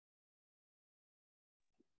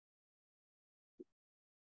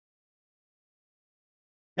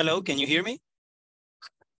Hello, can you hear me?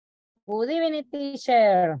 Good evening,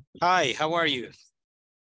 teacher. Hi, how are you?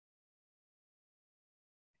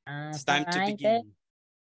 It's time to Fine, begin.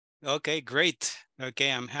 Okay, great.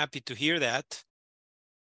 Okay, I'm happy to hear that.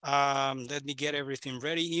 Let me get everything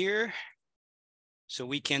ready here so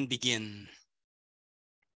we can begin.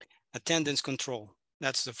 Attendance control,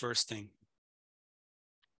 that's the first thing.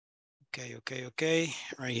 Okay,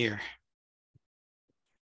 right here.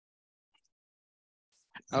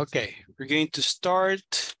 Okay, we're going to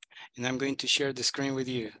start and I'm going to share the screen with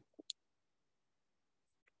you.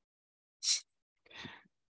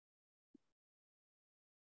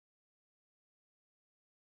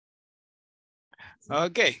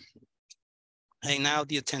 Okay, and now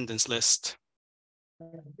the attendance list.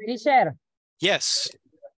 Teacher. Yes.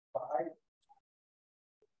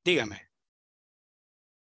 Dígame.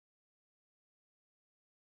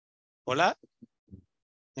 Hola.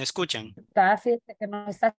 ¿Me escuchan? Que nos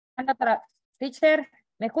está haciendo teacher,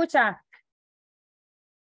 ¿me escucha?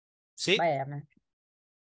 Sí. Váyame.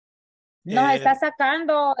 Nos está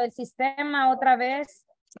sacando el sistema otra vez.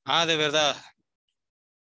 Ah, de verdad.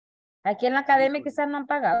 Aquí en la académica quizás no han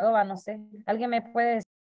pagado, no sé. ¿Alguien me puede decir?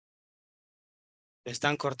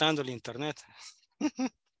 Están cortando el internet.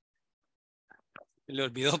 Le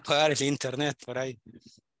olvidó pagar el internet por ahí.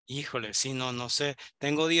 Híjole, sí, no sé.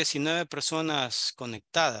 Tengo 19 personas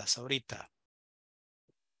conectadas ahorita.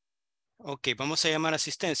 Ok, vamos a llamar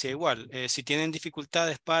asistencia igual. Si tienen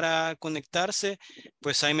dificultades para conectarse,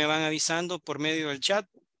 pues ahí me van avisando por medio del chat.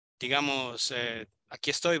 Digamos,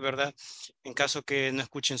 aquí estoy, ¿verdad? En caso que no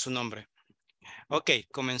escuchen su nombre. Ok,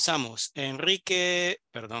 comenzamos.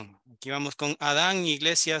 Aquí vamos con Adán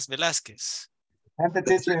Iglesias Velázquez.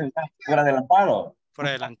 Por adelantado. Por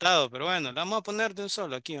adelantado, pero bueno, le vamos a poner de un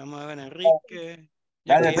solo aquí. Vamos a ver, Enrique.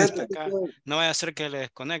 Ya que ya está acá, no vaya a ser que le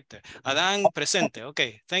desconecte. Adán, presente. Ok,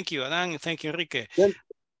 thank you, Adán. Thank you, Enrique.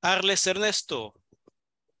 Arles Ernesto.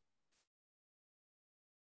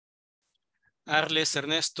 Arles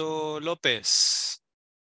Ernesto López.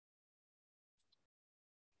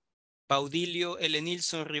 Baudilio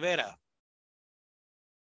Elenilson Rivera.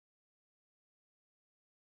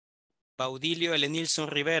 Baudilio Elenilson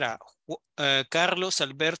Rivera. Carlos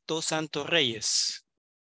Alberto Santos Reyes.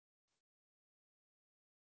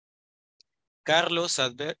 Carlos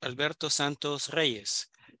Alberto Santos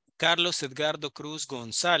Reyes. Carlos Edgardo Cruz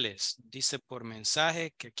González. Dice por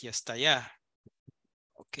mensaje que aquí está ya.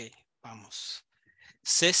 Ok, vamos.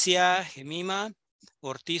 Cecia Gemima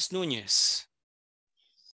Ortiz Núñez.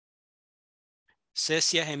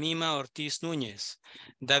 Cecia Gemima Ortiz Núñez.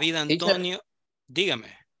 David Antonio, teacher.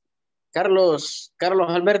 Dígame. Carlos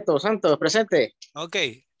Alberto Santos, presente. Ok.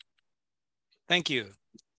 Thank you.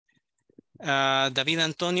 David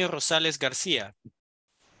Antonio Rosales García.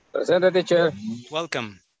 Presente, teacher.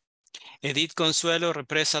 Welcome. Edith Consuelo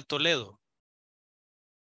Represa Toledo.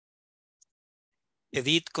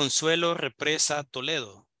 Edith Consuelo Represa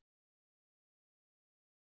Toledo.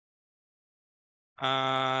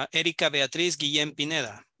 Erika Beatriz Guillén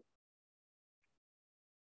Pineda.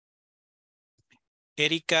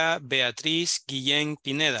 Erika Beatriz Guillén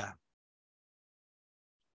Pineda.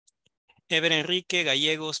 Ever Enrique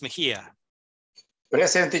Gallegos Mejía.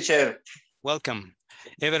 Present, teacher. Welcome.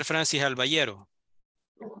 Ever Francis Albayero.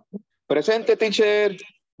 Presente, teacher.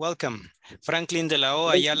 Welcome. Franklin de la O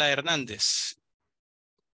Ayala Hernández.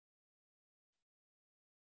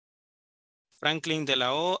 Franklin de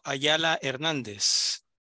la O Ayala Hernández.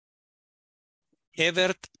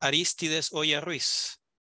 Evert Aristides Oya Ruiz.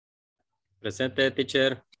 Presente,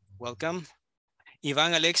 teacher. Welcome.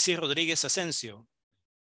 Iván Alexis Rodríguez Asensio.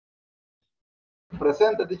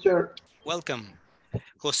 Presente, teacher. Welcome.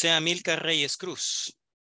 José Amílcar Reyes Cruz.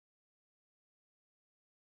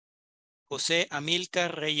 José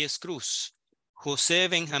Amílcar Reyes Cruz. José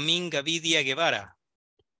Benjamín Gavidia Guevara.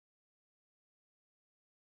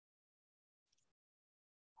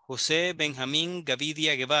 José Benjamín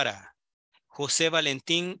Gavidia Guevara. José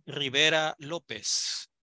Valentín Rivera López.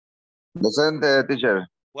 Presente, teacher.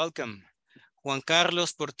 Welcome. Juan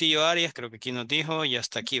Carlos Portillo Arias, creo que aquí nos dijo, y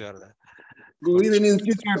hasta aquí, ¿verdad? Good evening,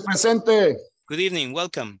 teacher. Presente. Good evening,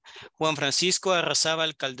 welcome. Juan Francisco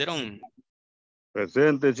Arrazábal Calderón.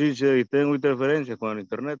 Presente, teacher, y tengo interferencia con el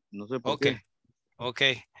internet, no sé por qué.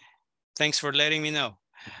 Okay. Thanks for letting me know.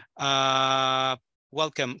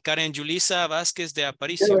 Welcome. Karen Julisa Vázquez de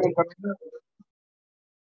Aparicio.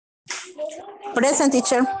 Present,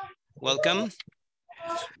 teacher. Welcome.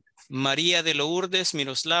 María de Lourdes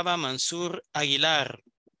Miroslava Mansur Aguilar.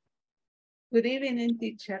 Good evening,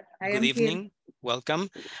 teacher. Good evening. Welcome.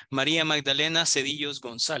 María Magdalena Cedillos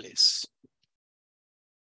González.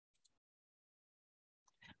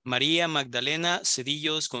 María Magdalena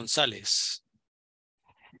Cedillos González.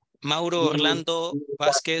 Mauro Orlando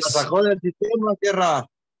Vázquez. La sacó del sistema, tierra.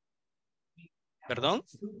 ¿Perdón?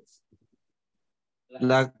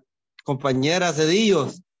 La compañera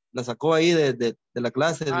Cedillos la sacó ahí de la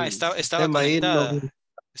clase. Estaba conectada.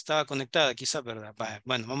 Estaba conectada, quizás, ¿verdad?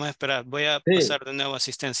 Bueno, vamos a esperar. Voy a pasar de nuevo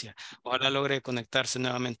asistencia. Ojalá logre conectarse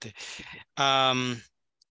nuevamente.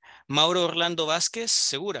 Mauro Orlando Vázquez,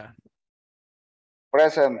 ¿segura?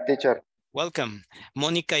 Present, teacher. Welcome.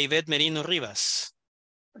 Mónica Ivette Merino Rivas.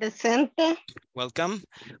 Presente. Welcome.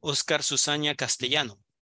 Oscar Susaña Castellano.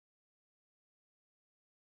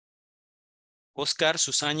 Oscar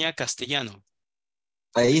Susaña Castellano.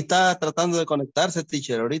 Ahí está tratando de conectarse,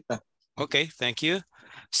 teacher, ahorita. Ok, thank you.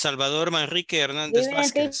 Salvador Manrique Hernández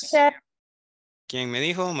Vázquez. Teacher. ¿Quién me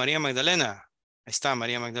dijo? María Magdalena. Ahí está,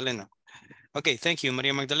 María Magdalena. Ok, thank you,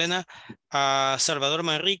 María Magdalena. Salvador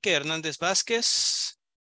Manrique Hernández Vázquez.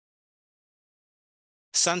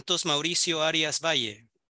 Santos Mauricio Arias Valle.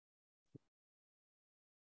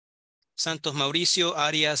 Santos Mauricio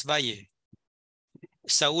Arias Valle.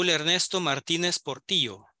 Saúl Ernesto Martínez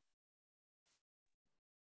Portillo.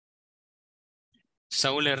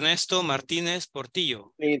 Saúl Ernesto Martínez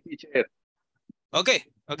Portillo. Teacher. Ok,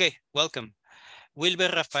 welcome.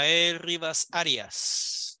 Wilber Rafael Rivas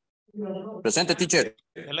Arias. Presente, teacher.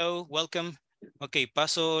 Hello, welcome. Ok,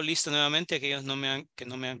 paso lista nuevamente, aquellos que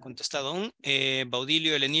no me han contestado aún.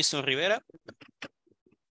 Baudilio Elenilson Rivera.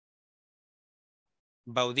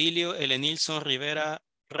 Baudilio Elenilson Rivera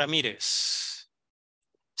Ramírez.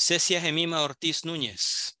 Cecia Gemima Ortiz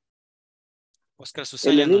Núñez. Oscar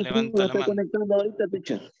Susaña nos levanta la mano. Conectando ahorita,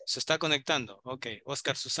 teacher. Se está conectando. Ok,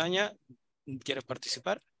 Oscar Susaña, ¿quiere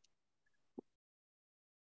participar?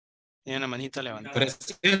 Tiene una manita levantada.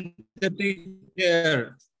 Presente,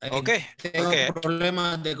 teacher. Ok. Tengo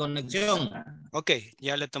problemas de conexión. Ok,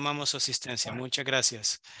 ya le tomamos su asistencia. Muchas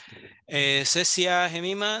gracias. Cecia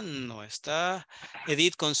Gemima no está.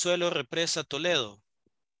 Edith Consuelo Represa Toledo.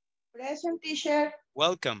 Present, teacher.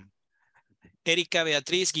 Welcome. Erika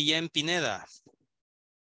Beatriz Guillén Pineda.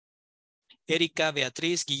 Erika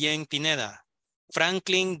Beatriz Guillén Pineda.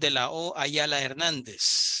 Franklin de la O Ayala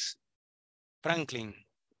Hernández. Franklin.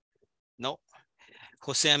 No.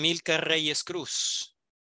 José Amílcar Reyes Cruz.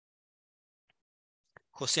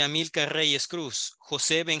 José Amílcar Reyes Cruz.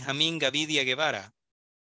 José Benjamín Gavidia Guevara.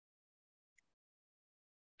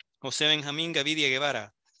 José Benjamín Gavidia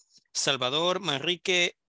Guevara. Salvador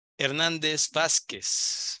Manrique Hernández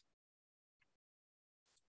Vázquez.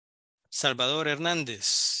 Salvador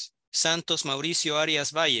Hernández. Santos Mauricio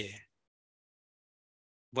Arias Valle.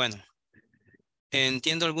 Bueno,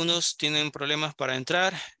 entiendo algunos tienen problemas para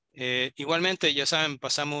entrar. Igualmente, ya saben,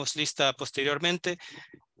 pasamos lista posteriormente.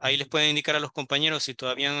 Ahí les pueden indicar a los compañeros si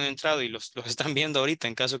todavía no han entrado y los están viendo ahorita,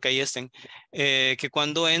 en caso que ahí estén, que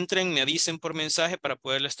cuando entren me avisen por mensaje para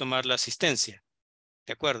poderles tomar la asistencia.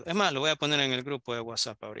 ¿De acuerdo? Es más, lo voy a poner en el grupo de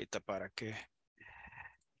WhatsApp ahorita para que...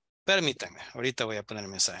 Permítanme, ahorita voy a poner el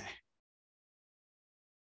mensaje.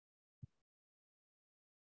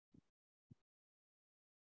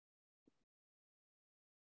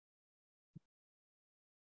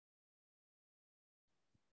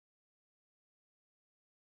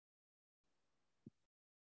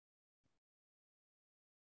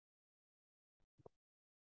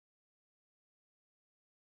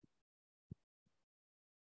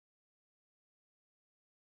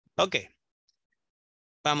 Ok.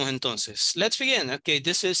 Vamos entonces. Let's begin. Ok,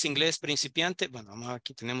 this is inglés principiante. Bueno, vamos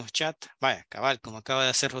aquí, tenemos chat. Vaya, cabal, como acaba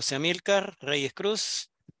de hacer José Amílcar Reyes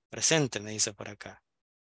Cruz. Presente, me dice por acá.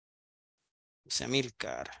 José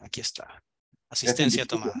Amílcar, aquí está. Asistencia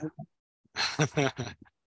tomada.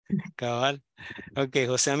 Cabal. Ok,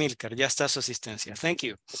 José Amílcar, ya está su asistencia. Thank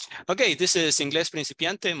you. Okay, this is Inglés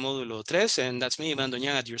Principiante, módulo 3, and that's me,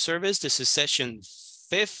 Doñán, at your service. This is session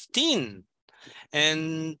 15.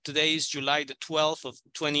 And today is July the 12th of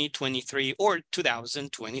 2023 or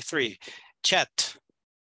 2023. Chat.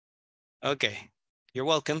 Okay, you're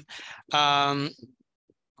welcome.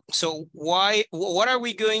 So what are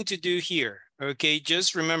we going to do here? Okay,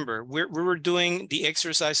 just remember, we were doing the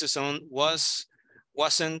exercises on was,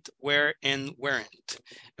 wasn't, were, and weren't.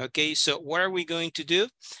 Okay, so what are we going to do?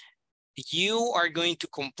 You are going to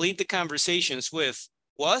complete the conversations with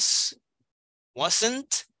was,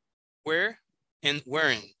 wasn't, were, and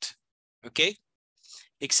weren't. Okay?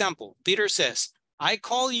 Example, Peter says, I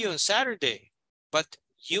called you on Saturday, but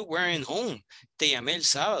you weren't home. Te llamé el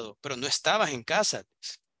sábado, pero no estabas en casa.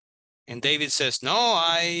 And David says, no,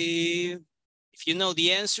 if you know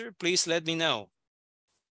the answer, please let me know.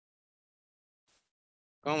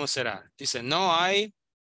 ¿Cómo será? Dice, no,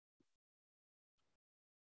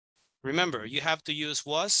 Remember, you have to use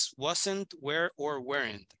was, wasn't, were, or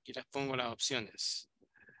weren't. Aquí les pongo las opciones.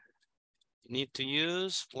 You need to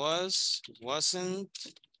use was, wasn't,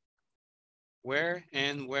 were,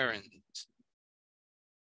 and weren't.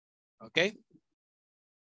 Okay?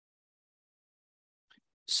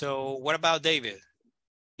 So, what about David?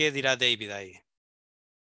 ¿Qué dirá David ahí?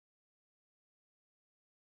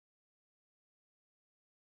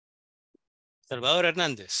 Salvador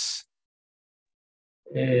Hernández.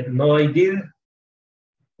 No, I did.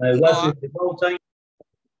 I was in the mountain.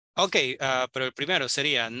 Ok, pero el primero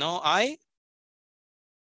sería no I.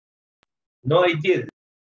 No, I did.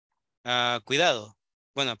 Cuidado.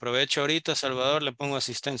 Bueno, aprovecho ahorita, Salvador, le pongo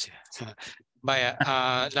asistencia. Vaya,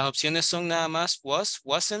 las opciones son nada más was,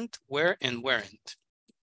 wasn't, were, and weren't.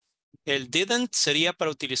 El didn't sería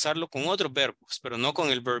para utilizarlo con otros verbos, pero no con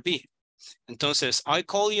el verb be. Entonces, I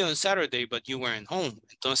called you on Saturday, but you weren't home.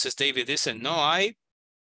 Entonces, David dice, no, I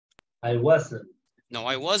wasn't. No,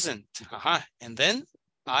 I wasn't. Ajá. And then,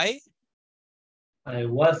 I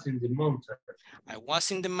was in the mountain. I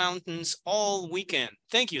was in the mountains all weekend.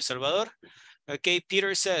 Thank you, Salvador. Okay,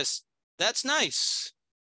 Peter says, that's nice.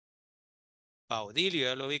 Baudilio,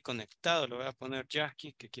 ya lo vi conectado, lo voy a poner ya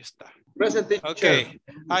aquí, que aquí está. Present teacher. Okay,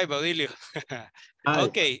 hi, Baudilio. Hi.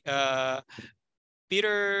 Okay,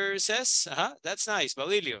 Peter says, that's nice.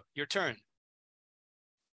 Baudilio, your turn.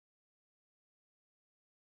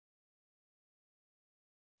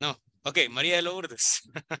 No, okay, María de Lourdes.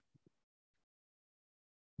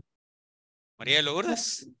 María de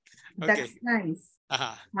Lourdes? Okay. That's nice.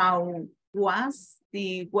 How was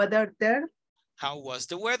the weather there? How was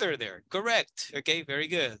the weather there? Correct. Okay, very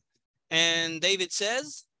good. And David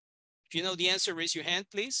says, if you know the answer, raise your hand,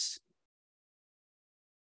 please.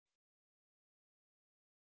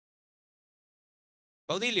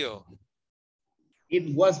 Baudilio.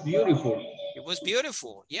 It was beautiful. It was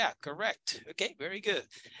beautiful. Yeah, correct. Okay, very good.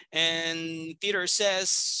 And Peter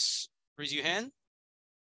says, raise your hand.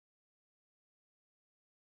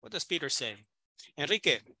 What does Peter say?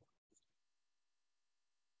 Enrique.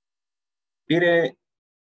 Peter,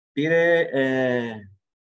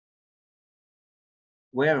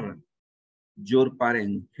 were your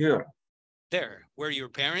parents here? There. Were your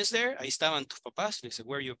parents there? Ahí estaban tus papás. Dice,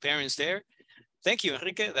 were your parents there? Thank you,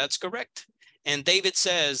 Enrique. That's correct. And David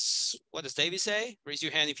says, what does David say? Raise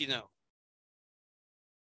your hand if you know.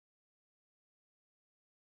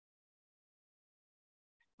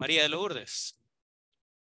 María de Lourdes.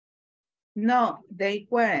 No, they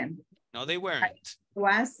weren't. No, they weren't. I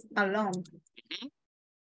was alone.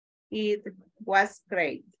 It was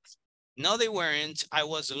great. No, they weren't. I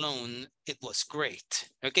was alone. It was great.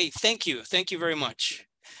 Okay, thank you. Thank you very much.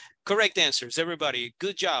 Correct answers, everybody.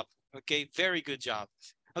 Good job. Okay, very good job.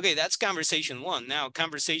 Okay, that's conversation 1. Now,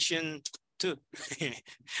 conversation 2.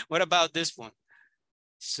 What about this one?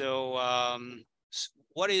 So,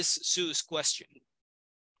 what is Sue's question?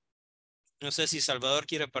 No sé si Salvador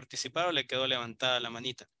quiere participar o le quedó levantada la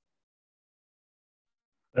manita.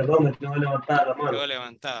 Perdón, me quedó levantada la mano. Quedó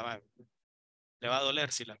levantada. Vale. Le va a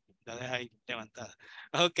doler si la deja ahí levantada.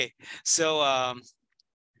 Okay, so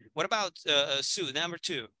what about Sue, number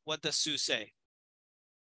 2? What does Sue say?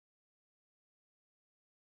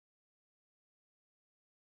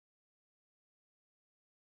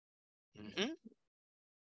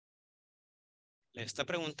 Le está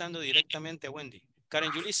preguntando directamente a Wendy.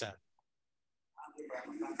 Karen Yulisa.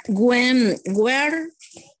 When were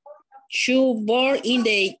you born in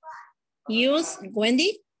the US,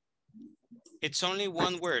 Wendy? It's only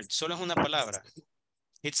one word. Solo es una palabra.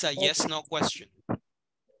 It's a yes, no question.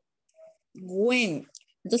 When.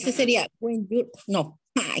 Entonces sería when you, no.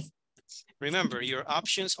 Remember, your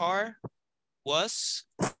options are was,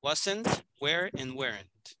 wasn't, were, and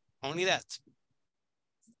weren't. Only that.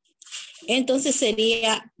 Entonces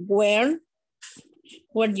sería where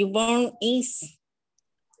you born is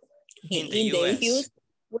in the US.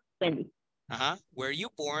 Wendy. Were you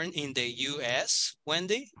born in the US,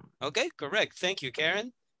 Wendy? Okay, correct. Thank you,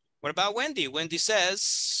 Karen. What about Wendy? Wendy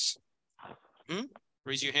says,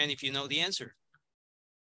 raise your hand if you know the answer.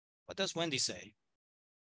 What does Wendy say?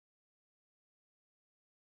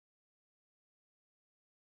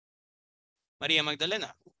 Maria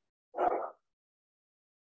Magdalena.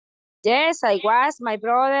 Yes, I was my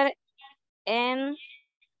brother and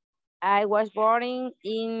I was born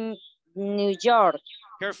in New York.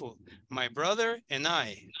 Careful. My brother and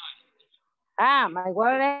I. My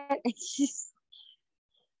brother.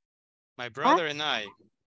 My brother and I.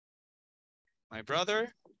 My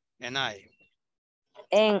brother and I.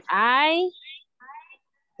 And I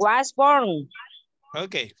was born.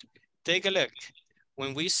 Okay, take a look.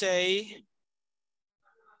 When we say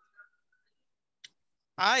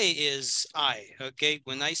I is I, okay?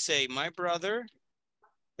 When I say my brother,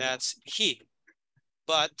 that's he.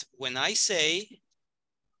 But when I say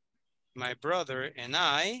my brother and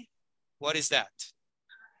I, what is that?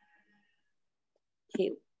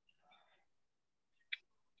 He.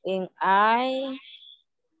 And I,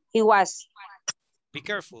 he was. Be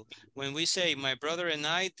careful. When we say my brother and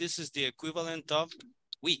I, this is the equivalent of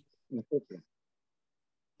we.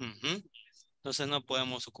 Entonces no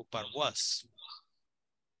podemos ocupar was.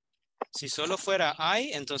 Si solo fuera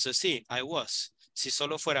I, entonces sí, I was. Si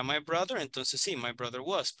solo fuera my brother, entonces sí, my brother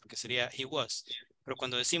was, porque sería he was. Pero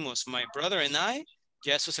cuando decimos my brother and I,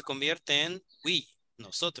 ya eso se convierte en we,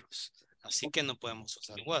 nosotros. Así que no podemos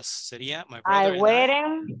usar was. Sería my brother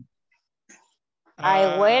and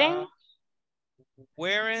I weren't.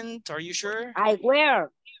 Weren't, are you sure? I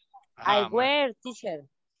were. I were, teacher.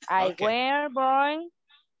 I were born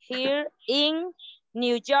here in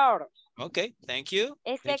New York. Okay, thank you.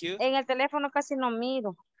 Thank you. En el teléfono casi no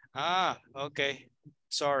miro. Okay.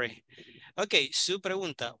 Sorry. Okay, su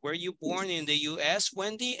pregunta. Were you born in the U.S.,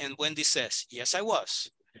 Wendy? And Wendy says, yes, I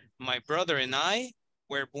was. My brother and I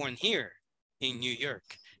were born here in New York.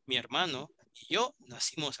 Mi hermano y yo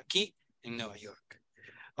nacimos aquí en Nueva York.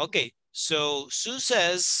 Okay, so Sue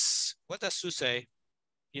says, what does Sue say?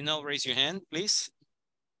 You know, raise your hand, please.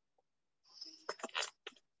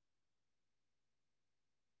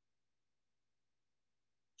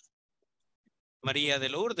 María de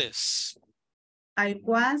Lourdes. I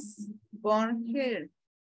was born here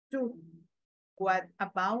too. What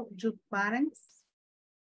about your parents?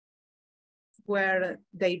 Were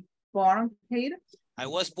they born here? I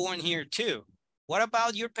was born here too. What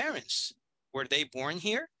about your parents? Were they born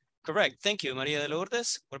here? Correct. Thank you, Maria de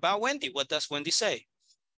Lourdes. What about Wendy? What does Wendy say?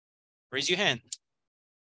 Raise your hand.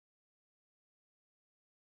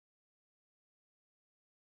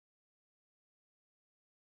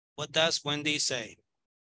 What does Wendy say?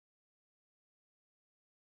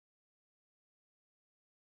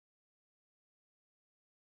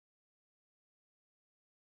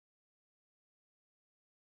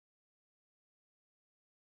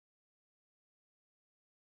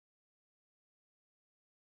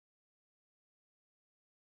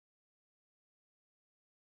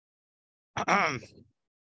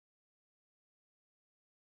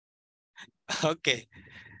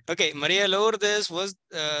 Okay, Maria Lourdes was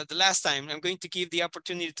the last time. I'm going to give the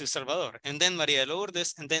opportunity to Salvador. And then Maria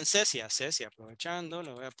Lourdes, and then Cecia. Cecia, aprovechando,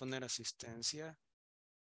 le voy a poner asistencia.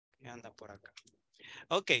 Que anda por acá.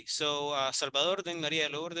 Okay, so Salvador, then Maria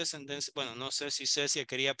Lourdes, and then, bueno, no sé si Cecia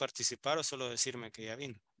quería participar o solo decirme que ya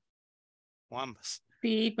vino. O ambas.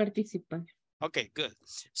 Sí, participar. Okay, good.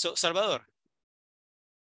 So, Salvador.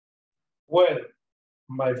 Well,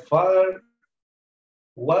 my father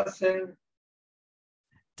wasn't.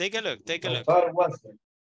 Take a look. My father wasn't.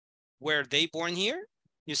 Were they born here?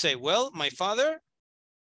 You say, well, my father.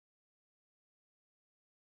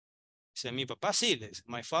 Dice, mi papá sí.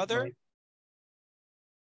 My father.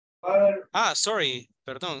 Sorry.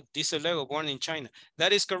 Perdón. Dice luego, born in China.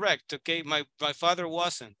 That is correct. Okay, my father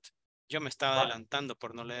wasn't. Yo me estaba adelantando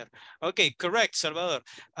por no leer. Okay, correct, Salvador.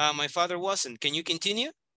 My father wasn't. Can you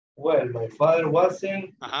continue? Well, my father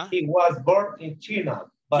wasn't. He was born in China.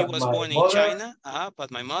 He was born in China.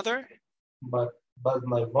 But my mother. But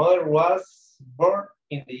my mother was born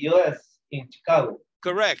in the U.S., in Chicago.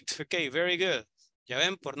 Correct. Okay, very good. Ya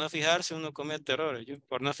ven, por no fijarse uno comete errores. Yo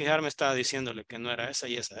por no fijarme estaba diciéndole que no era esa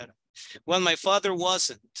y esa era. Well, my father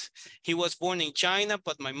wasn't. He was born in China,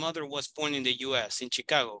 but my mother was born in the U.S., in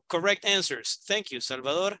Chicago. Correct answers. Thank you,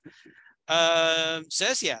 Salvador.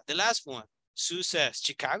 Cecia, the last one. Sue says,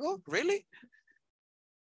 Chicago? Really?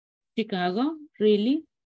 Chicago? Really?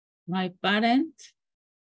 My parents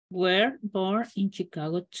were born in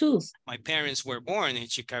Chicago too. My parents were born in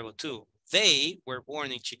Chicago too. They were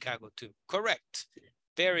born in Chicago too. Correct.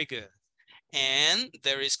 Very good. And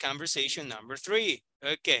there is conversation number 3.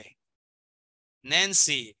 Okay.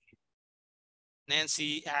 Nancy.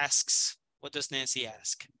 Nancy asks, what does Nancy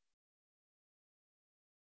ask?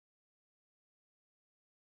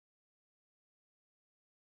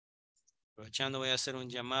 Aprovechando, voy a hacer un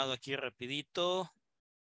llamado aquí rapidito.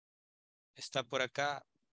 Está por acá.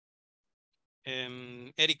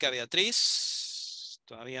 Erika Beatriz.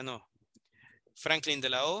 Todavía no. Franklin de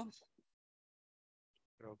la O.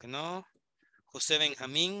 Creo que no. José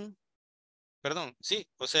Benjamín. Perdón, sí.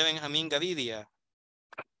 José Benjamín Gavidia.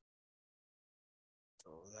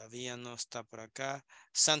 Todavía no está por acá.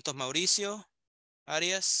 Santos Mauricio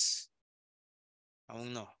Arias.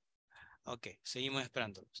 Aún no. Ok, seguimos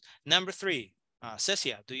esperando. Number 3.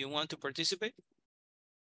 Cecia, do you want to participate?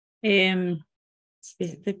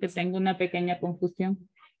 Fíjate que tengo una pequeña confusión.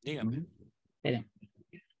 Dígame. Espera.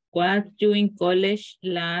 Was you in college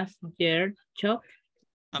last year, Chuck?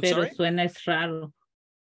 I'm Pero sorry? suena es raro.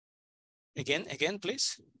 Again,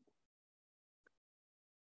 please.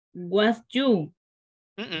 Was you?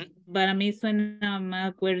 Mm-mm. Para mí suena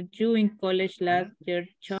más, were you in college last year,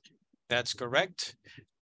 Chuck? That's correct.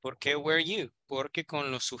 ¿Por qué were you? Porque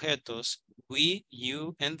con los sujetos we,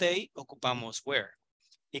 you, and they ocupamos were.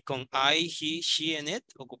 Y con I, he, she, and it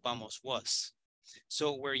ocupamos was.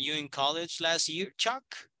 So were you in college last year, Chuck?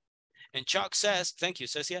 And Chuck says, thank you,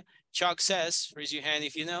 Cecia. Chuck says, raise your hand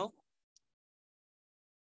if you know.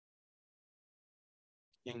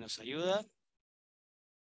 ¿Quién nos ayuda?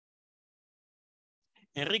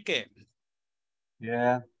 Enrique.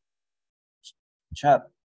 Yeah.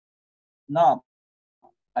 Chat. No,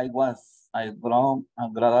 I graduated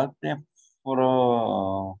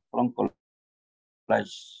from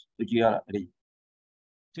college 2 years ago.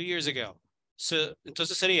 2 years ago. So,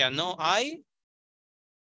 entonces sería, no, I.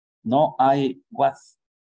 No, I was.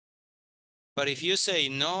 But if you say,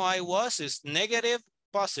 no, I was, it's negative,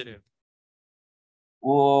 positive.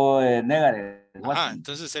 Negative. Ajá,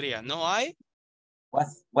 entonces sería, no, I.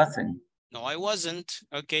 Wasn't. No, I wasn't.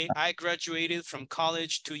 Okay, I graduated from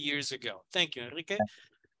college 2 years ago. Thank you, Enrique.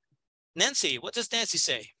 Nancy, what does Nancy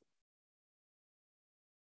say?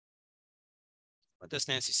 What does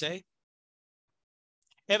Nancy say?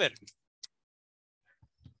 Ever.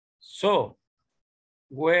 So,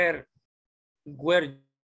 where last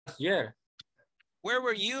year? Where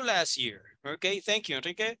were you last year? Okay, thank you,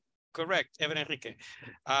 Enrique. Correct, Ever Enrique.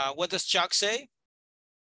 What does Chuck say?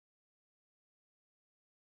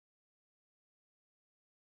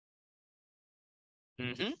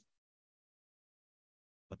 Mm-hmm.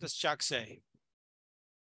 What does Chuck say?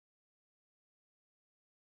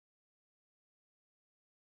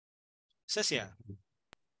 Cecia.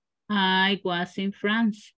 I was in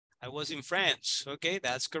France. I was in France. Okay,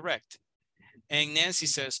 that's correct. And Nancy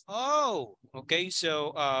says, oh, okay,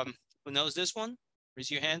 so who knows this one? Raise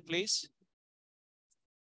your hand, please.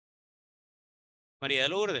 Maria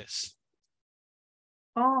Lourdes.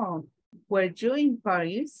 Oh, were you in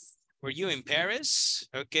Paris? Were you in Paris?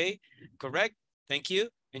 Okay, correct. Thank you.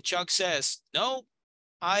 And Chuck says, no,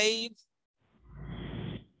 I.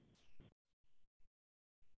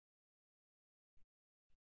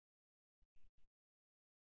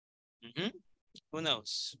 Who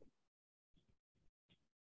knows?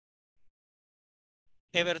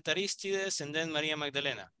 Ebert Aristides and then Maria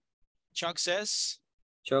Magdalena. Chuck says.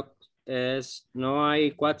 Chuck says, no,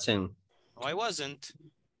 I wasn't. No, I wasn't.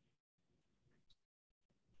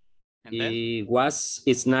 And it was,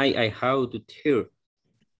 it's night I have to hear.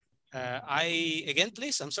 Again,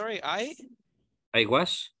 please, I'm sorry, I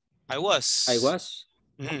was.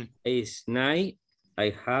 It's night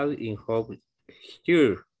I have in home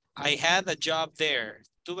here. I had a job there.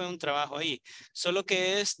 Tuve un trabajo ahí. Solo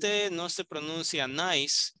que este no se pronuncia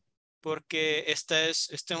nice porque este es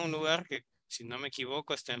un lugar que, si no me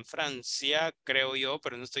equivoco, está en Francia, creo yo,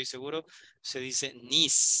 pero no estoy seguro. Se dice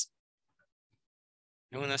Nice.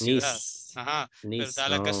 Es una ciudad. Ajá. Nice, pero da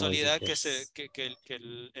la casualidad yes. que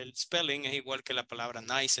el spelling es igual que la palabra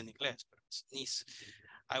nice en inglés. Pero es Nice.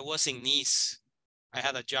 I was in Nice. I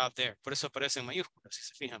had a job there. Por eso aparece en mayúsculas, si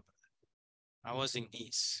se fijan. I was in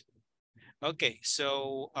Nice. Okay,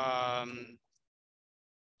 so,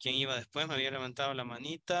 ¿quién iba después? Me había levantado la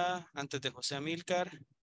manita antes de José Amílcar.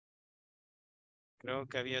 Creo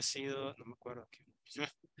que había sido, no me acuerdo.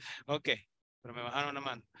 Ok, pero me bajaron la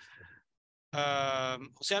mano.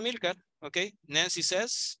 José Amílcar, okay. Nancy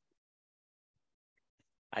says.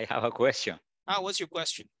 I have a question. What's your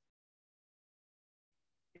question?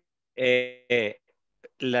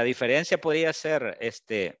 La diferencia podría ser,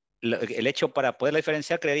 el hecho para poderla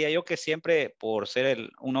diferenciar, creería yo que siempre por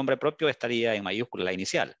ser un nombre propio estaría en mayúscula, la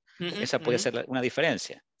inicial. Esa puede ser una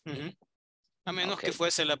diferencia. A menos que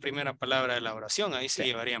fuese la primera palabra de la oración, ahí se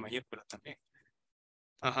llevaría mayúscula también.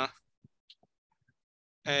 Ajá.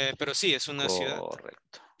 Pero sí, es una ciudad.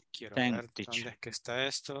 Correcto. Quiero ver dónde es que está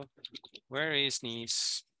esto. Where is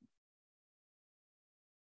Nice?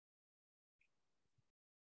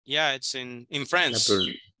 Yeah, it's in France.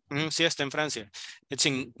 Sí, está en Francia. It's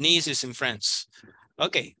in Nice, is in France.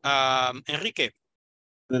 Okay, Enrique.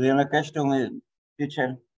 Tenía una cuestión,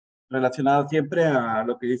 teacher, relacionada siempre a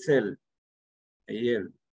lo que dice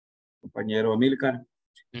el compañero Amílcar,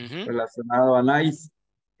 relacionado a nice.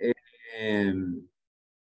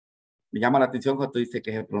 Me llama la atención cuando dice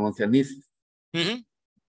que se pronuncia nice.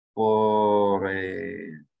 Por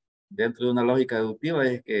dentro de una lógica deductiva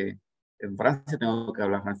es que en Francia tengo que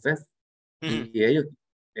hablar francés y ellos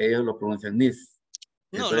lo pronuncian nice.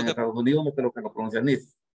 No, Estoy en Estados Unidos, no creo que lo pronuncian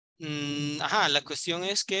NIS. Ajá, la cuestión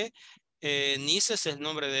es que Nice es el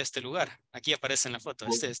nombre de este lugar. Aquí aparece en la foto.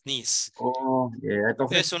 Este es Nice. Oh,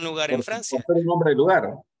 entonces, Es un lugar en por Francia. ser un nombre de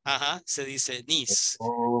lugar. Ajá, se dice Nice.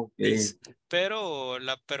 Ok. Nice. Pero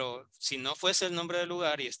si no fuese el nombre del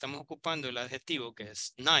lugar y estamos ocupando el adjetivo que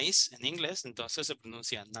es nice en inglés, entonces se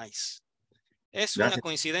pronuncia nice. Es una Gracias.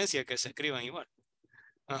 coincidencia que se escriban igual.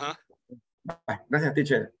 Ajá. Gracias,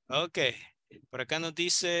 teacher. Ok. Por acá nos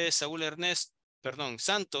dice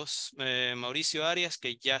Santos, Mauricio Arias,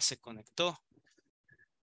 que ya se conectó.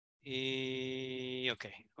 Y ok,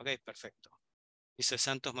 perfecto. Dice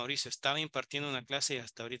Santos Mauricio, estaba impartiendo una clase y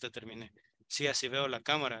hasta ahorita terminé. Sí, así veo la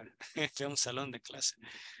cámara. Veo un salón de clase.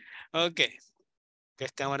 Ok, que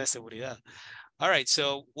es cámara de seguridad. All right,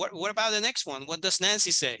 so what about the next one? What does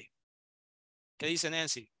Nancy say? ¿Qué dice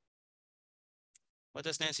Nancy? What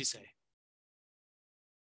does Nancy say?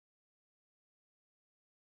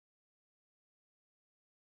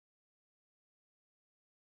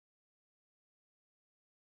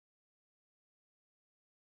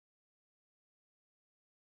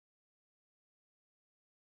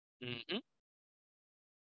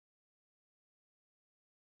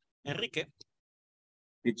 Enrique.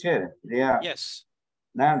 Teacher, yeah. Yes.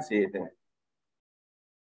 Nancy,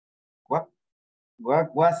 what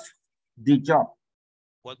was the job?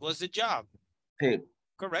 What was the job? Sí.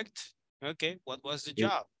 Correct. Okay, what was the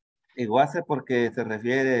job? Y was porque se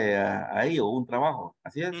refiere a ahí o un trabajo.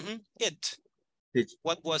 Así es. It. Sí.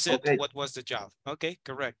 What was it? Okay. What was the job? Okay,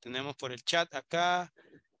 correct. Tenemos por el chat acá.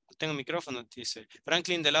 Tengo micrófono, dice.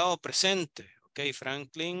 Franklin de lado presente. Ok,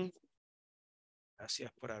 Franklin.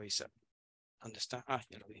 Gracias por avisar. ¿Dónde está? Ah,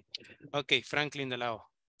 ya lo vi. Ok, Franklin de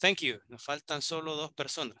lado. Thank you. Nos faltan solo 2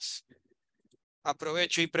 personas.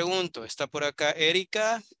 Aprovecho y pregunto. ¿Está por acá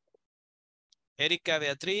Erika? Erika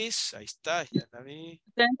Beatriz. Ahí está, ya la vi.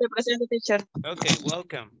 Presente, teacher. Ok,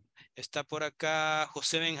 welcome. Está por acá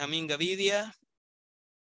José Benjamín Gavidia.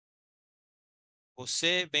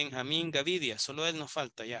 José Benjamín Gavidia. Solo él nos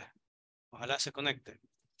falta ya. Ojalá se conecte.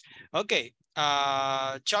 Okay.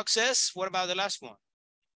 Chuck says, what about the last one?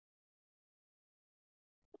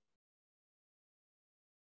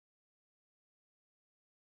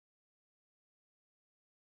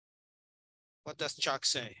 What does Chuck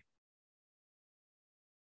say?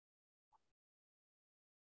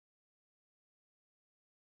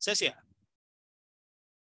 Cecia.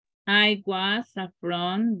 I was a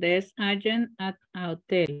front desk agent at a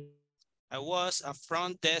hotel. I was a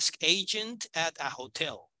front desk agent at a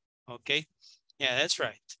hotel. Okay. Yeah, that's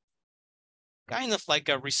right. Kind of like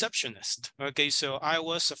a receptionist. Okay, so I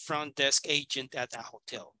was a front desk agent at a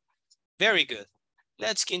hotel. Very good.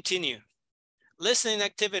 Let's continue. Listening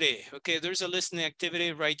activity. Okay, there's a listening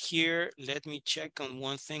activity right here. Let me check on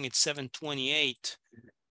one thing. It's 7:28.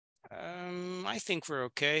 I think we're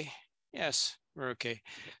okay. Yes, we're okay.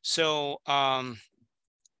 So,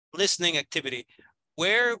 listening activity.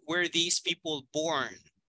 Where were these people born?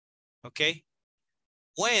 Okay.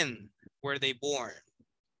 When were they born?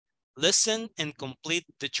 Listen and complete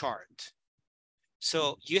the chart.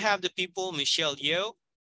 So you have the people Michelle Yeoh,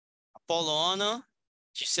 Apollo Ono,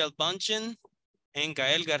 Giselle Bunchen, and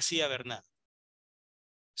Gael Garcia Bernal.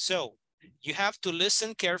 So you have to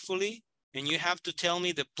listen carefully and you have to tell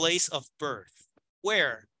me the place of birth.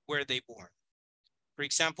 Where were they born? For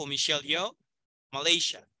example, Michelle Yeoh,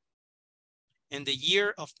 Malaysia. And the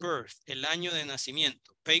year of birth, el año de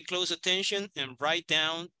nacimiento. Pay close attention and write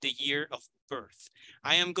down the year of birth.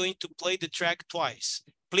 I am going to play the track twice.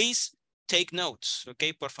 Please take notes,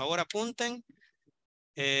 okay? Por favor, apunten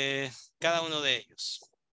cada uno de ellos.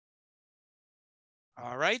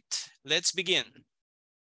 All right, let's begin.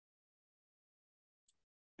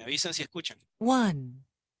 Me avisan si escuchan. 1.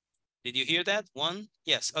 Did you hear that? 1?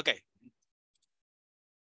 Yes, okay.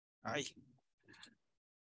 Ay.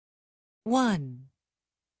 1.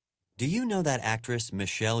 Do you know that actress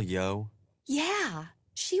Michelle Yeoh? Yeah,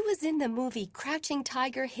 she was in the movie Crouching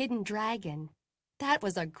Tiger, Hidden Dragon. That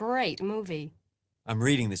was a great movie. I'm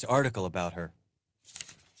reading this article about her.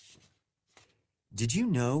 Did you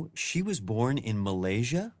know she was born in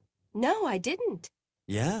Malaysia? No, I didn't.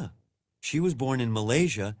 Yeah, she was born in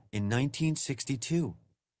Malaysia in 1962.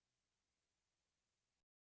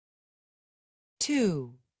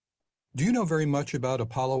 2. Do you know very much about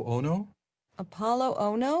Apollo Ono? Apollo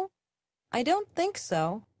Ono? I don't think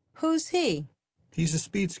so. Who's he? He's a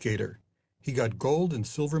speed skater. He got gold and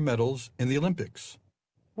silver medals in the Olympics.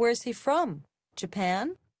 Where's he from?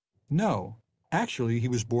 Japan? No, actually he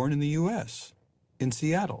was born in the U.S., in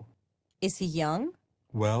Seattle. Is he young?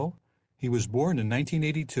 Well, he was born in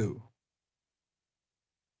 1982.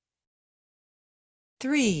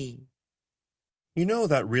 3. You know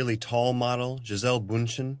that really tall model, Giselle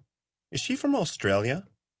Bundchen? Is she from Australia?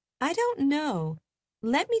 I don't know.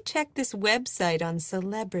 Let me check this website on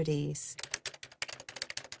celebrities.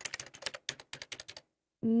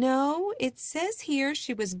 No, it says here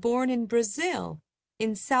she was born in Brazil,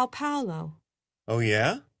 in Sao Paulo. Oh,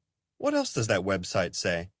 yeah? What else does that website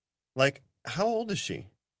say? Like, how old is she?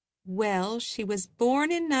 Well, she was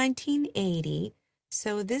born in 1980,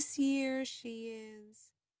 so this year she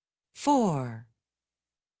is 4.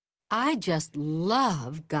 I just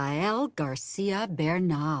love Gael Garcia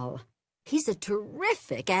Bernal. He's a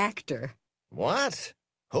terrific actor. What?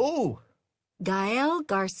 Who? Gael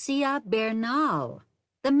Garcia Bernal,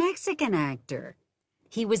 the Mexican actor.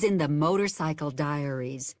 He was in the Motorcycle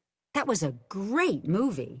Diaries. That was a great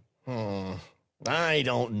movie. I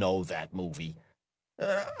don't know that movie.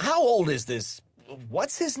 How old is this?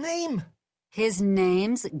 What's his name? His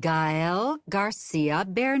name's Gael Garcia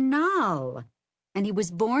Bernal, and he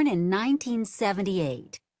was born in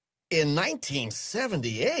 1978. In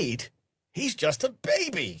 1978? He's just a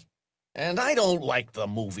baby. And I don't like the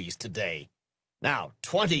movies today. Now,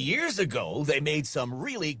 20 years ago, they made some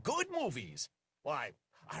really good movies. Why,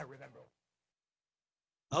 I remember.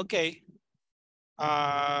 Okay.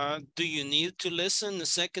 Do you need to listen the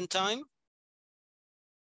second time?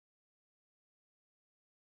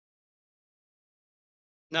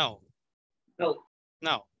 No. No.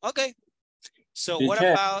 No. Okay. So what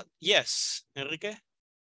Teacher. about, yes, Enrique?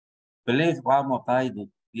 Please, one more time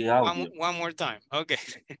the audio. One more time. Okay.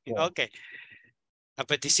 Okay. A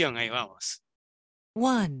petición, ahí vamos.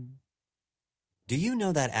 1. Do you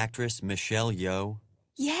know that actress Michelle Yeoh?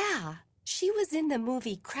 Yeah, she was in the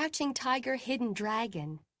movie Crouching Tiger, Hidden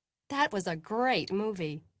Dragon. That was a great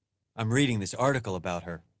movie. I'm reading this article about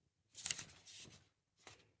her.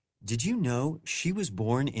 Did you know she was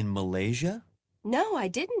born in Malaysia? No, I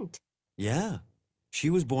didn't. Yeah,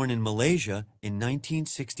 she was born in Malaysia in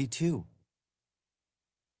 1962.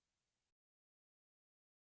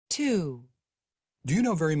 2. Do you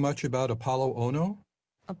know very much about Apollo Ono?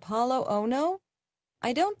 Apollo Ono?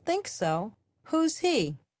 I don't think so. Who's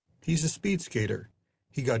he? He's a speed skater.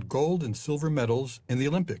 He got gold and silver medals in the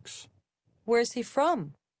Olympics. Where's he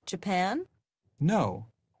from? Japan? No,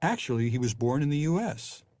 actually, he was born in the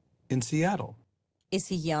U.S., in Seattle. Is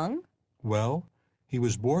he young? Well, he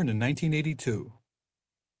was born in 1982.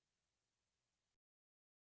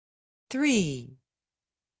 3.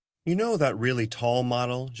 You know that really tall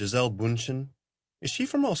model, Giselle Bundchen? Is she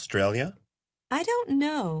from Australia? I don't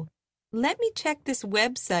know. Let me check this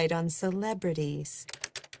website on celebrities.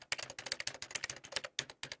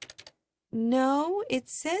 No, it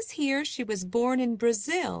says here she was born in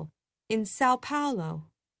Brazil, in Sao Paulo.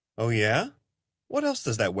 Oh, yeah? What else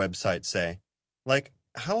does that website say? Like,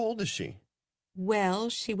 how old is she? Well,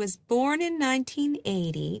 she was born in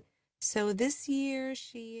 1980, so this year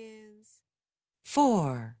she is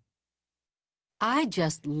 4. I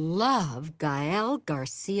just love Gael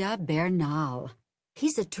Garcia Bernal.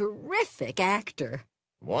 He's a terrific actor.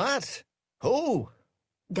 What? Who?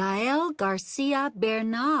 Gael Garcia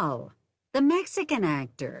Bernal, the Mexican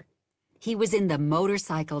actor. He was in the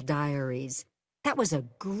Motorcycle Diaries. That was a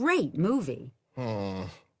great movie.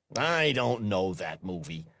 I don't know that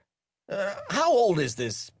movie. How old is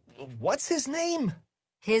this? What's his name?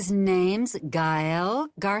 His name's Gael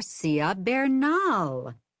Garcia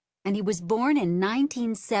Bernal, and he was born in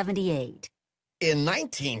 1978. In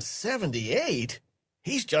 1978?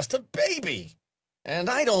 He's just a baby. And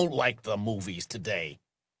I don't like the movies today.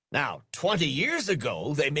 Now, 20 years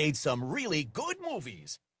ago, they made some really good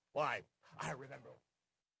movies. Why, I remember.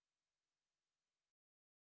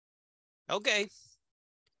 Okay.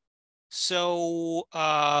 So,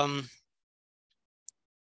 how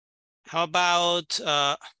about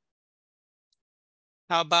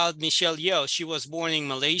Michelle Yeoh? She was born in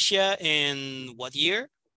Malaysia in what year?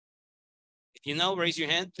 If you know, raise your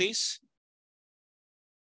hand, please.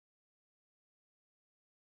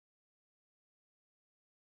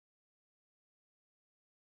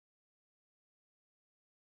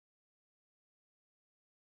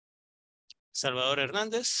 Salvador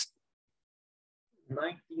Hernández.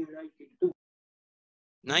 1992.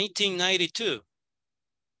 1992.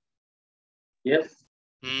 Yes.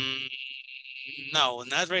 No,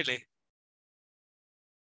 not really.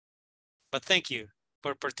 But thank you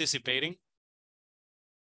for participating.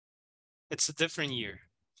 It's a different year.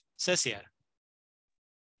 Cecia.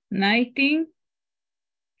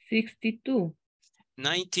 1962.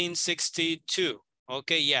 1962.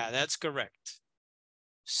 Okay, yeah, that's correct.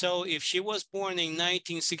 So if she was born in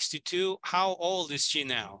 1962, how old is she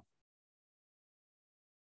now?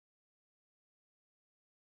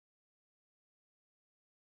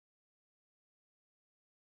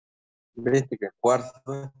 Viste que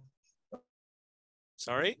cuarto.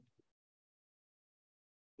 Sorry.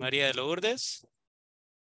 María de Lourdes.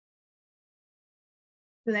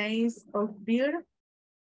 Place of birth.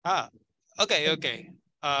 Ah, okay, okay.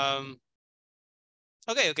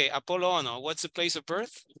 Okay. Apollo Ono. What's the place of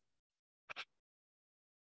birth?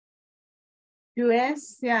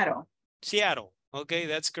 U.S. Seattle. Seattle. Okay,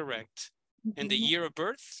 that's correct. And the year of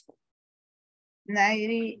birth?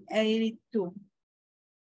 1982.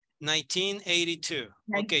 1982.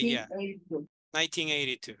 Okay, yeah. 1982.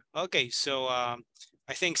 1982. Okay, so I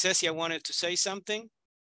think Cecia wanted to say something.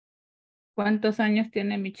 ¿Cuántos años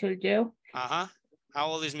tiene Michelle Yeoh? Uh-huh. How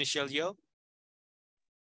old is Michelle Yeoh?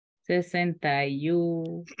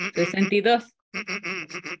 62.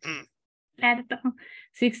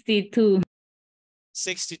 62.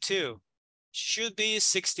 62. Should be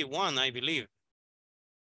 61, I believe.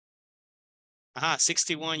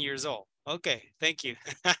 61 years old. Okay, thank you.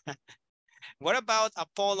 What about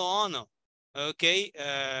Apollo Ono? Okay,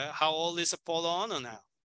 how old is Apollo Ono now?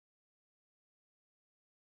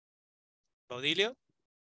 Baudilio?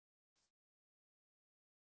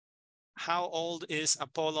 How old is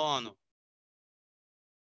Apollo Ono?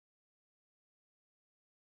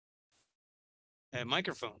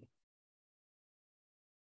 Microphone.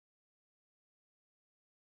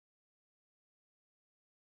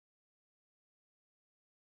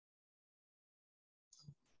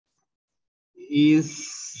 Is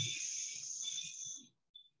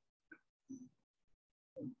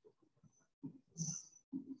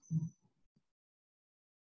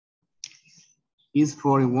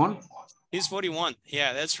 41. He's 41.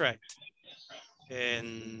 Yeah, that's right.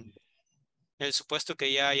 En el supuesto que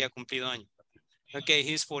ya haya cumplido año. Okay,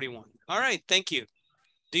 he's 41. All right, thank you.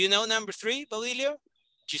 Do you know number 3, Baudilio?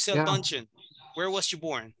 Giselle Bunchen. Where was she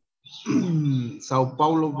born? Sao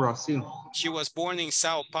Paulo, Brazil. She was born in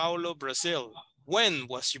Sao Paulo, Brazil. When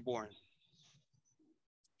was she born?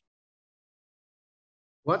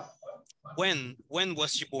 What? When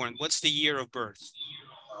was she born? What's the year of birth?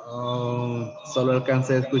 Solo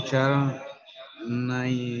alcancé a escuchar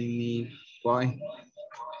 95.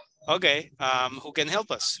 Okay, who can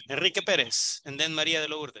help us? Enrique Perez, and then María de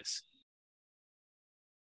Lourdes.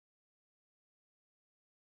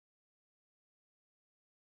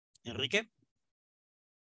 Enrique?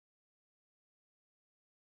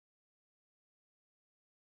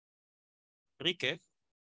 Enrique?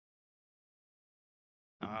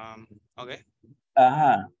 Okay.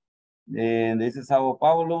 Ajá. Dice Sao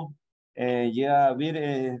Paulo. Llega a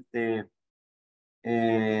ver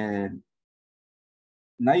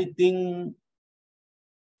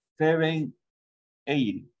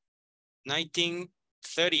 1938.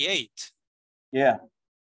 1938. Yeah.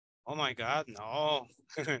 Oh my God, no.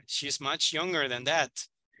 She's much younger than that.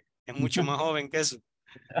 Es mucho más joven que eso.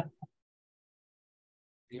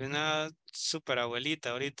 Y una super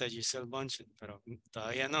abuelita ahorita, Giselle Bunchen, pero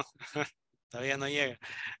todavía no. Todavía no llega.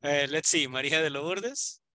 Let's see, María de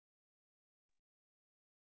Lourdes.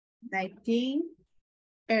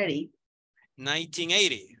 1980.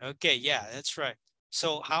 1980. Okay, yeah, that's right.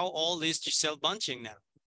 So how old is Giselle Bunchen now?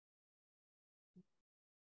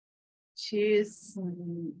 She's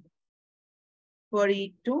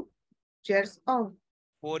 42 years old.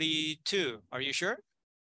 42. Are you sure?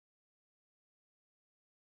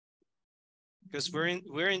 Because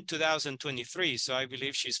we're in 2023, so I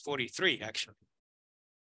believe she's 43 actually.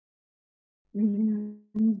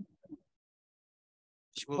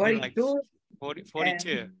 She will 42. Be like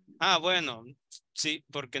 42. Bueno, sí,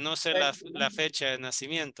 porque no sé la fecha de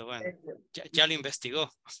nacimiento. Bueno, ya lo investigó.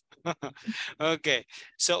 Okay,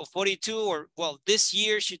 so 42 or, well, this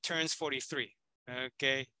year she turns 43.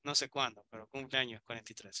 Okay, no sé cuándo, pero cumpleaños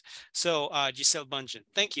 43. So Giselle Bunchen,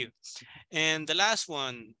 thank you. And the last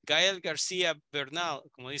one, Gael García Bernal,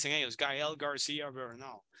 como dicen ellos, Gael García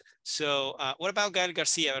Bernal. So what about Gael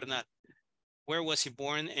García Bernal? Where was he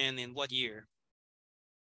born and in what year?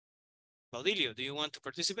 Baudilio, do you want to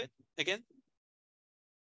participate again?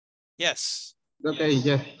 Yes. Okay,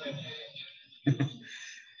 yeah.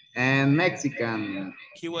 And Mexican.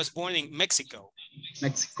 He was born in Mexico.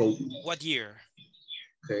 Mexico. What year?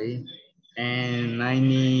 Okay. And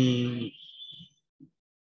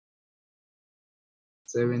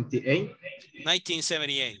 1978.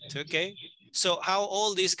 1978, okay. So how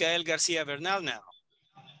old is Gael García Bernal now?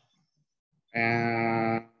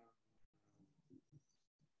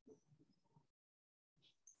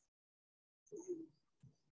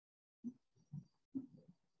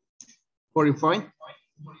 45.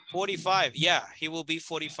 45, yeah, he will be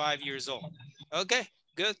 45 years old. Okay,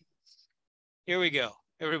 good. Here we go.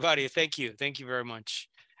 Everybody, thank you. Thank you very much.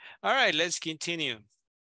 All right, let's continue.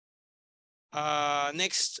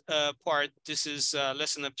 Next part, this is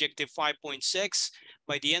lesson objective 5.6.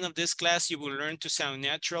 By the end of this class, you will learn to sound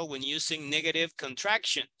natural when using negative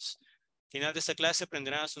contractions. Final de esta clase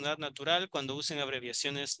aprenderán a sonar natural cuando usen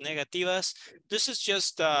abreviaciones negativas. This is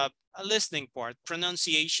just a listening part,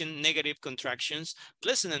 pronunciation, negative contractions.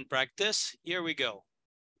 Listen and practice. Here we go.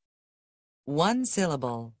 One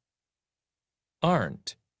syllable.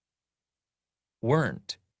 Aren't.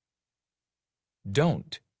 Weren't.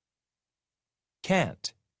 Don't.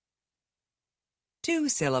 Can't. Two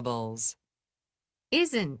syllables.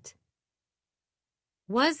 Isn't.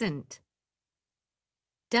 Wasn't.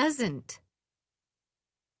 Doesn't.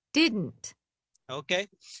 Didn't. Okay,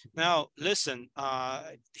 now listen,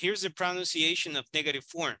 here's the pronunciation of negative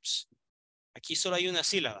forms. Aquí solo hay una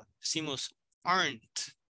sílaba. Decimos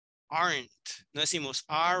aren't, aren't. No decimos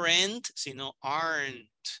aren't, sino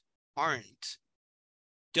aren't, aren't.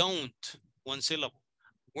 Don't, one syllable.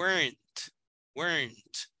 Weren't,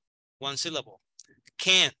 weren't, one syllable.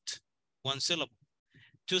 Can't, one syllable.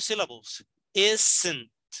 Two syllables. Isn't,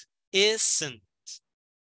 isn't.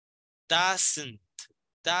 Doesn't,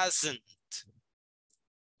 doesn't.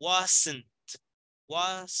 Wasn't,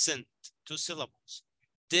 wasn't. Two syllables.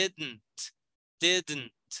 Didn't,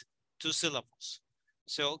 didn't. Two syllables.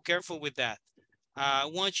 So careful with that. I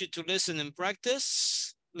want you to listen and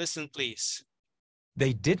practice. Listen, please.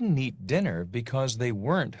 They didn't eat dinner because they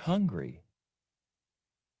weren't hungry.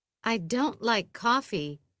 I don't like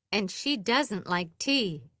coffee, and she doesn't like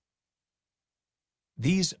tea.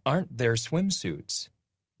 These aren't their swimsuits.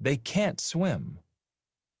 They can't swim.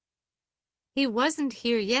 He wasn't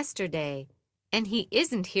here yesterday, and he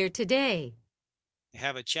isn't here today. I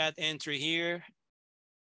have a chat entry here.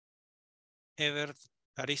 Ever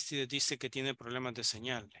Aristides dice que tiene problemas de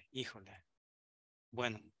señal. Híjole.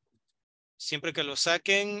 Bueno, siempre que lo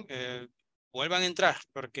saquen, vuelvan a entrar,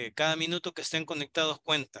 porque cada minuto que estén conectados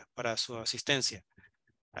cuenta para su asistencia.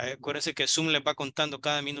 Acuérdense que Zoom les va contando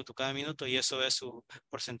cada minuto, y eso es su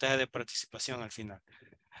porcentaje de participación al final.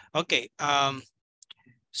 Okay,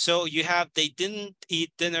 so you have, they didn't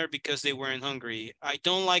eat dinner because they weren't hungry. I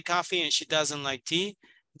don't like coffee and she doesn't like tea.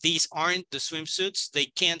 These aren't the swimsuits. They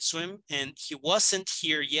can't swim. And he wasn't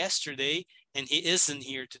here yesterday and he isn't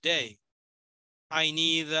here today. I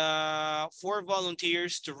need 4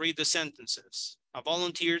 volunteers to read the sentences. A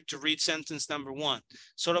volunteer to read sentence number 1.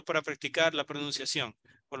 Solo para practicar la pronunciación.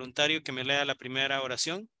 Voluntario que me lea la primera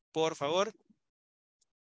oración, por favor.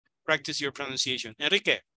 Practice your pronunciation.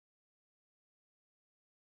 Enrique.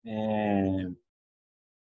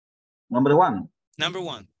 Number 1. Number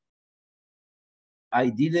 1. I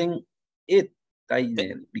didn't eat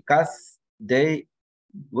dinner because they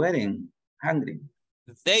weren't hungry.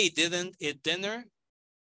 They didn't eat dinner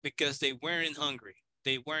because they weren't hungry.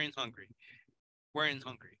 They weren't hungry. Weren't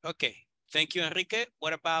hungry. Okay. Thank you, Enrique.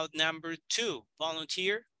 What about number 2?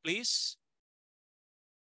 Volunteer, please.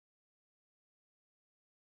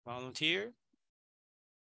 Volunteer.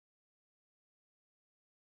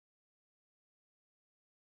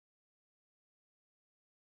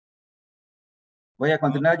 Voy a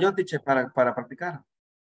continuar yo, teacher, para practicar.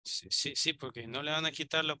 Sí, porque no le van a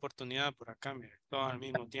quitar la oportunidad por acá, mire, todos al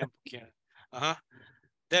mismo tiempo quieren. Ajá.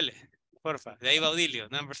 Dele, porfa. De ahí Baudilio,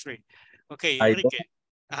 number 3. Ok, Enrique.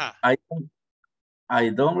 Ajá. I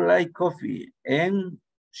don't like coffee and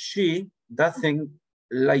she doesn't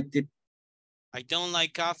like it. I don't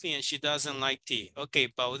like coffee and she doesn't like tea. Okay,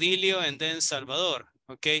 Baudilio and then Salvador.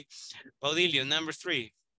 Okay, Baudilio, number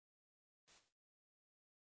 3.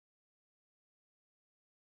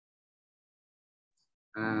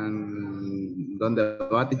 ¿Dónde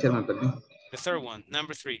va, teacher? Me perdí. The third one,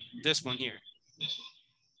 number 3. This one here.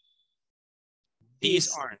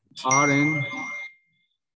 These aren't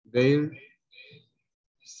their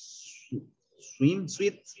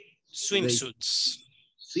swimsuits. Swimsuits.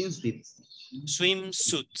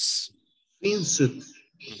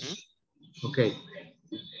 Okay.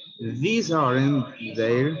 These aren't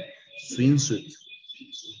their swimsuits.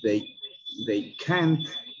 They can't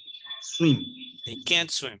swim. They can't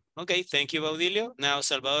swim. Okay, thank you, Baudilio. Now,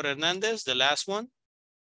 Salvador Hernandez, the last one.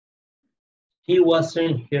 He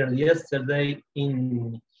wasn't here yesterday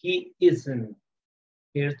and he isn't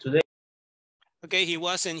here today. Okay, he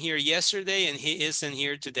wasn't here yesterday and he isn't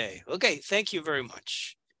here today. Okay, thank you very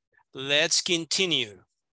much. Let's continue.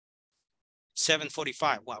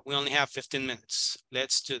 7:45. Wow, we only have 15 minutes.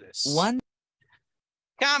 Let's do this. One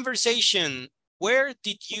conversation. Where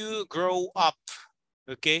did you grow up?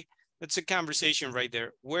 Okay, that's a conversation right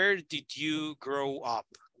there. Where did you grow up?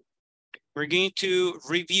 We're going to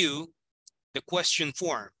review the question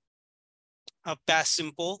form of past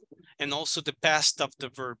simple and also the past of the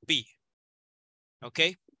verb be.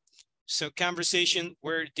 Okay. So conversation,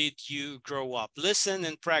 where did you grow up? Listen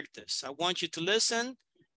and practice. I want you to listen.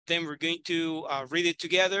 Then we're going to read it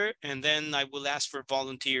together. And then I will ask for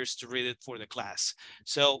volunteers to read it for the class.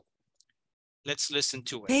 So let's listen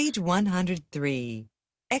to it. Page 103,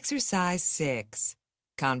 Exercise 6,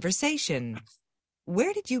 Conversation.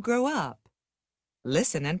 Where did you grow up?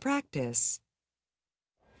 Listen and practice.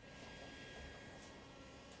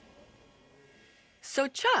 So,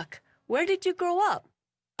 Chuck, where did you grow up?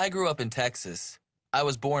 I grew up in Texas. I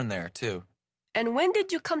was born there, too. And when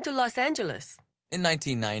did you come to Los Angeles? In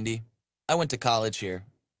 1990. I went to college here.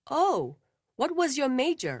 Oh, what was your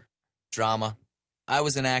major? Drama. I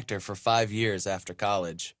was an actor for 5 years after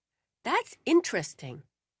college. That's interesting.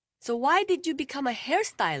 So why did you become a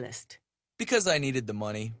hairstylist? Because I needed the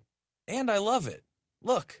money. And I love it.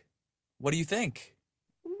 Look. What do you think?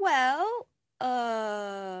 Well,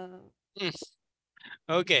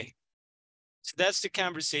 Okay. So that's the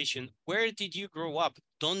conversation. Where did you grow up?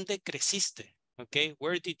 ¿Dónde creciste? Okay.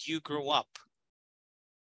 Where did you grow up?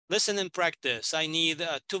 Listen and practice. I need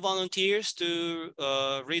 2 volunteers to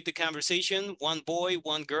read the conversation. 1 boy,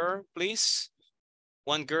 1 girl, please.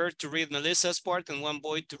 1 girl to read Melissa's part and 1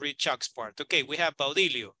 boy to read Chuck's part. Okay, we have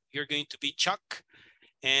Baudilio. You're going to be Chuck.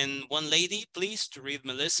 And 1 lady, please, to read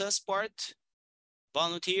Melissa's part.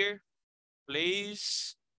 Volunteer,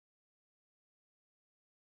 please.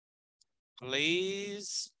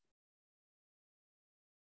 Please.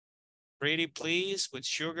 Pretty please, with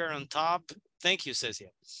sugar on top. Thank you,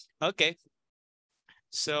 Cecia. Okay.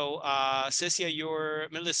 So, Cecia, you're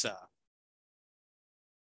Melissa.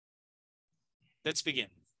 Let's begin.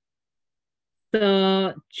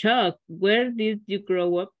 So, Chuck, where did you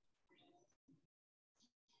grow up?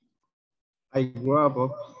 I grew up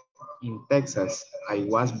in Texas. I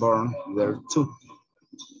was born there too.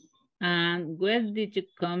 And when did you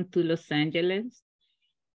come to Los Angeles?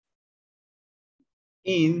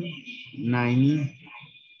 In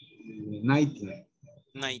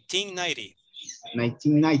 1990.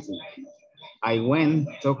 I went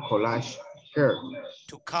to college here.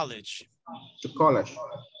 To college.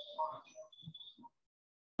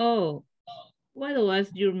 Oh, what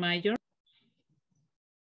was your major?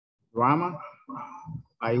 Drama.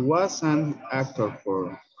 I was an actor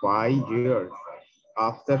for 5 years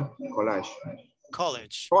after college.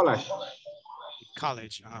 College.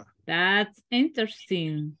 That's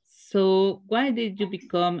interesting. So why did you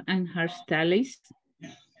become an hairstylist?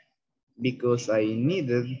 Because I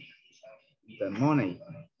needed the money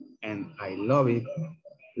and I love it.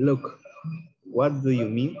 Look, what do you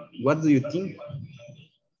mean? What do you think?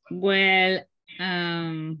 Well,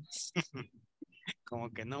 Como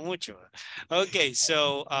que no mucho. Okay,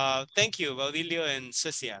 so thank you, Baudilio and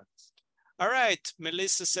Cecia. All right,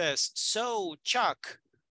 Melissa says, so Chuck,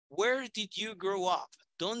 where did you grow up?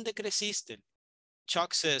 ¿Dónde creciste?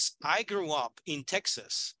 Chuck says, I grew up in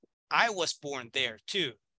Texas. I was born there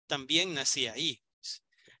too. También nací ahí.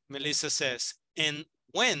 Melissa says, and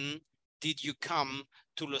when did you come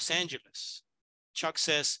to Los Angeles? Chuck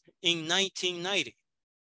says, in 1990.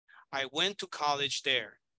 I went to college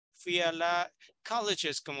there. Fui a la college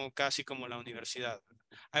es como casi como la universidad.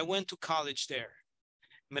 I went to college there.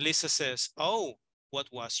 Melissa says, oh, what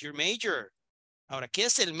was your major? Ahora, ¿qué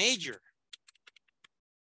es el major?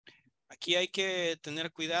 Aquí hay que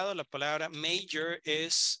tener cuidado. La palabra major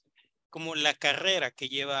es como la carrera que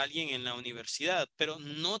lleva alguien en la universidad, pero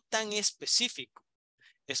no tan específico.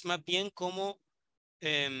 Es más bien como,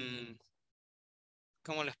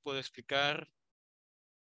 ¿cómo les puedo explicar?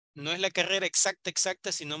 No es la carrera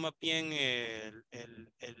exacta, sino más bien el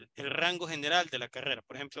rango general de la carrera.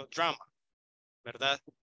 Por ejemplo, drama, ¿verdad?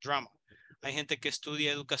 Drama. Hay gente que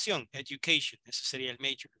estudia educación, education, ese sería el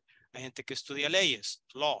major. Hay gente que estudia leyes,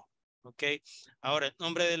 law, ¿ok? Ahora, el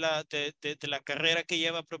nombre de la carrera que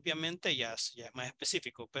lleva propiamente ya es más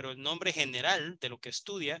específico, pero el nombre general de lo que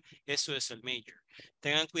estudia, eso es el major.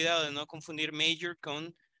 Tengan cuidado de no confundir major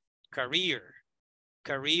con career.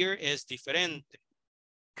 Career es diferente.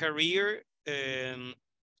 Career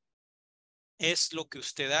es lo que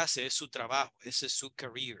usted hace, es su trabajo, ese es su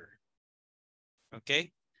career. ¿Ok?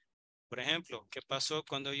 Por ejemplo, ¿qué pasó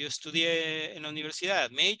cuando yo estudié en la universidad?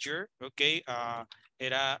 Major, ¿ok?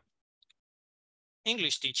 Era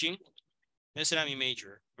English teaching. Ese era mi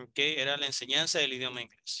major, ¿ok? Era la enseñanza del idioma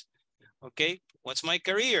inglés. ¿Ok? What's my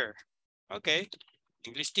career? ¿Ok?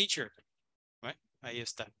 English teacher. Right? Ahí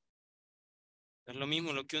está. Es lo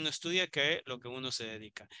mismo lo que uno estudia que lo que uno se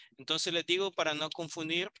dedica. Entonces les digo para no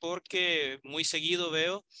confundir porque muy seguido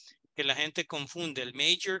veo que la gente confunde el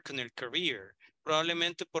major con el career.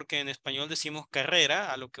 Probablemente porque en español decimos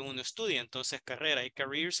carrera a lo que uno estudia. Entonces carrera y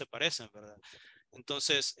career se parecen, ¿verdad?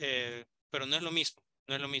 Entonces, pero no es lo mismo,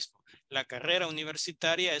 no es lo mismo. La carrera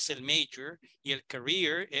universitaria es el major y el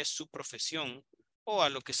career es su profesión o a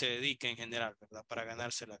lo que se dedica en general, ¿verdad? Para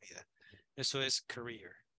ganarse la vida. Eso es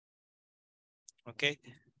career. ¿Ok?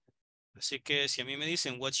 Así que si a mí me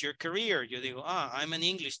dicen, what's your career? Yo digo, I'm an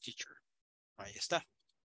English teacher. Ahí está.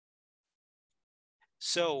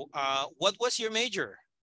 So, what was your major?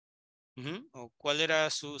 ¿O cuál era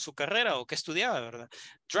su carrera o qué estudiaba, verdad?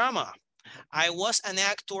 Drama. I was an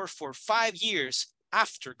actor for 5 years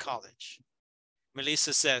after college.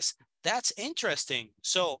 Melissa says, that's interesting.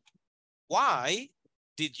 So, why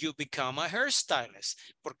did you become a hairstylist?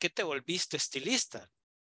 ¿Por qué te volviste estilista?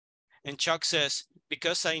 And Chuck says,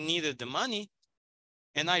 because I needed the money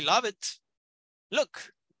and I love it.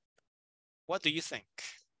 Look, what do you think?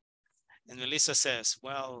 And Melissa says,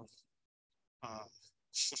 well, all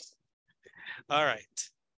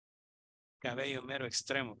right. Cabello mero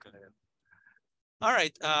extremo. All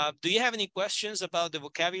right. Do you have any questions about the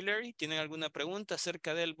vocabulary? ¿Tienen alguna pregunta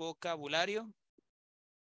acerca del vocabulario?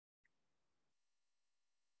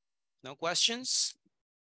 No questions?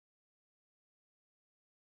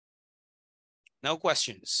 No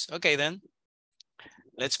questions. Okay, then.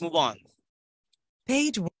 Let's move on.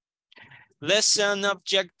 Page 1. Lesson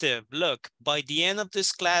objective. Look, by the end of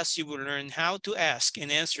this class, you will learn how to ask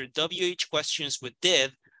and answer WH questions with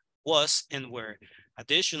did, was, and were.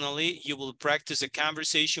 Additionally, you will practice a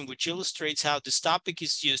conversation which illustrates how this topic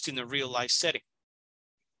is used in a real-life setting.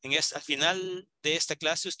 Al final de esta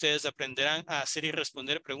clase, ustedes aprenderán a hacer y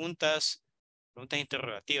responder preguntas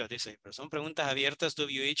interrogativas, dice, pero son preguntas abiertas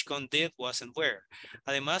WH con did, was, and where.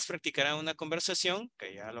 Además, practicarán una conversación,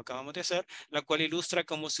 que ya lo acabamos de hacer, la cual ilustra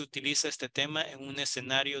cómo se utiliza este tema en un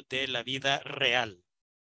escenario de la vida real.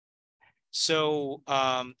 So,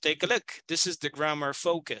 take a look. This is the grammar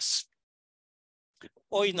focus.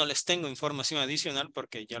 Hoy no les tengo información adicional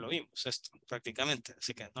porque ya lo vimos esto prácticamente,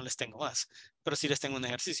 así que no les tengo más, pero sí les tengo un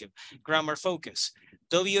ejercicio. Grammar focus.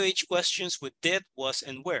 WH questions with did, was,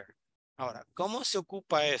 and where. Ahora, ¿cómo se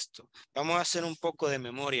ocupa esto? Vamos a hacer un poco de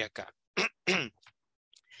memoria acá.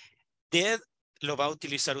 Did lo va a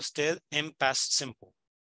utilizar usted en past simple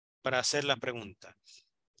para hacer la pregunta,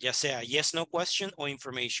 ya sea yes, no question o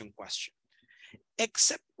information question.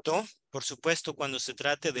 Excepto, por supuesto, cuando se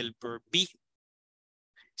trate del verb be.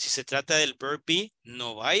 Si se trata del verb be,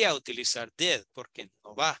 no vaya a utilizar did, porque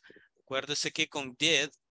no va. Acuérdese que con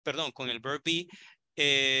el verb be,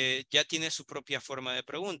 ya tiene su propia forma de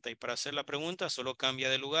pregunta. Y para hacer la pregunta, solo cambia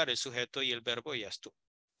de lugar el sujeto y el verbo y ya estuvo.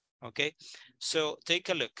 Ok. So,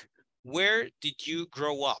 take a look. Where did you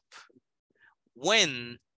grow up?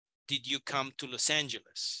 When did you come to Los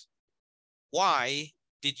Angeles? Why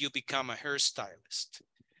did you become a hairstylist?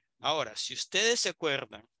 Ahora, si ustedes se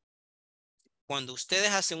acuerdan, cuando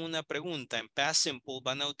ustedes hacen una pregunta en past simple,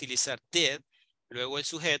 van a utilizar did, luego el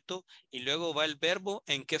sujeto, y luego va el verbo.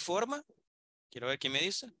 ¿En qué forma? Quiero ver quién me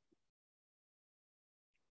dice.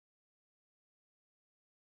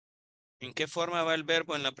 ¿En qué forma va el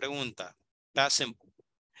verbo en la pregunta? Past simple.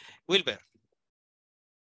 Wilber.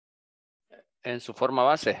 En su forma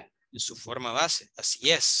base. En su forma base, así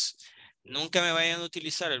es. Nunca me vayan a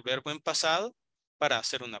utilizar el verbo en pasado para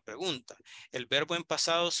hacer una pregunta. El verbo en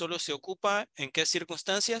pasado solo se ocupa ¿en qué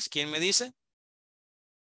circunstancias? ¿Quién me dice?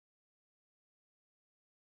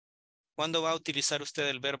 ¿Cuándo va a utilizar usted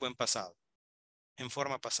el verbo en pasado? En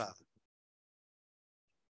forma pasada.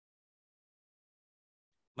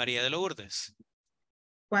 María de Lourdes.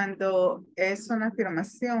 Cuando es una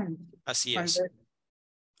afirmación. Así es.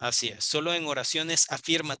 Así es. Solo en oraciones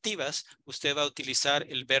afirmativas usted va a utilizar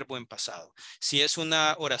el verbo en pasado. Si es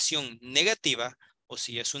una oración negativa o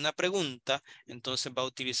si es una pregunta, entonces va a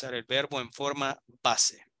utilizar el verbo en forma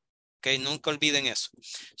base. Ok, nunca olviden eso.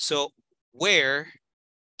 So, where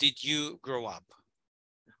did you grow up?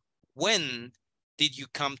 When did you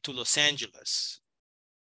come to Los Angeles?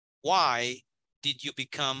 Why did you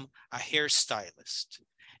become a hairstylist?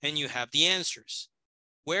 And you have the answers.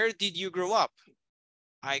 Where did you grow up?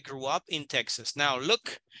 I grew up in Texas. Now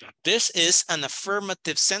look, this is an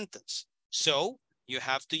affirmative sentence. So you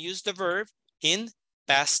have to use the verb in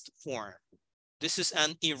past form. This is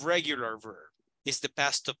an irregular verb. It's the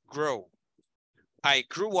past of grow. I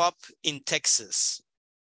grew up in Texas.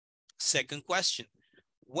 Second question,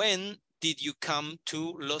 when did you come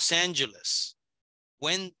to Los Angeles?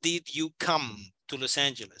 When did you come to Los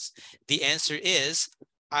Angeles? The answer is,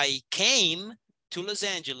 I came to Los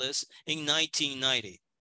Angeles in 1990.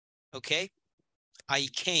 Okay, I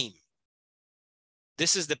came.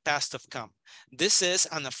 This is the past of come. This is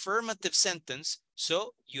an affirmative sentence,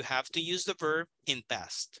 so you have to use the verb in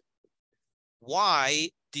past.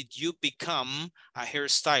 Why did you become a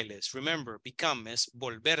hairstylist? Remember, become es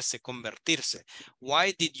volverse, convertirse.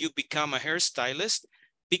 Why did you become a hairstylist?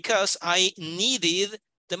 Because I needed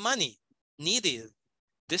the money. Needed.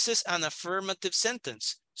 This is an affirmative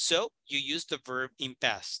sentence. So you use the verb in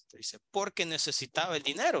past. Dice, porque necesitaba el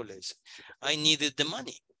dinero, le dice. I needed the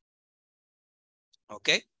money. ¿Ok?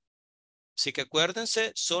 Así que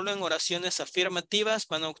acuérdense, solo en oraciones afirmativas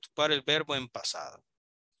van a ocupar el verbo en pasado.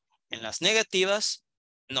 En las negativas,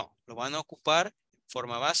 no. Lo van a ocupar en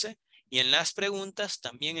forma base y en las preguntas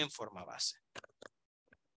también en forma base.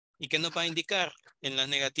 ¿Y qué nos va a indicar en las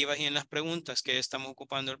negativas y en las preguntas que estamos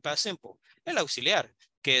ocupando el past simple? El auxiliar,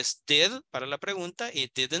 que es did para la pregunta y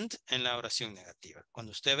didn't en la oración negativa.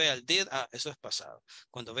 Cuando usted vea el did, eso es pasado.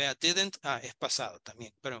 Cuando vea didn't, es pasado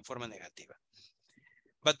también, pero en forma negativa.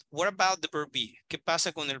 But what about the verb be? ¿Qué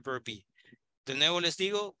pasa con el verb be? De nuevo les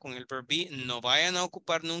digo, con el verb be no vayan a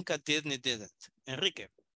ocupar nunca did ni didn't.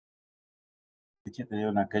 Enrique. Tenía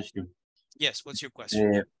una question. Yes, what's your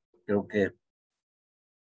question? Creo que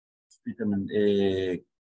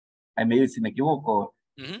ahí me dice si me equivoco.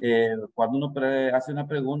 Cuando uno hace una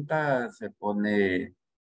pregunta se pone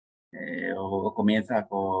o comienza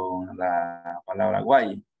con la palabra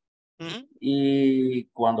why. Y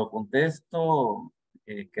cuando contesto,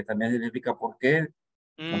 que también significa por qué,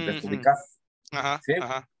 contesto because. ¿Sí?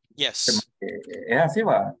 Yes. Es así,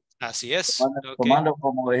 va. Así es. Tomando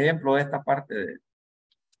como ejemplo esta parte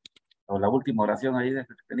o la última oración ahí de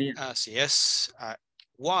que tenía. Así es.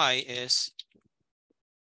 Why es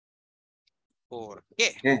 ¿por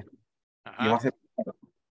qué? ¿Qué? Y va a ser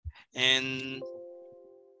and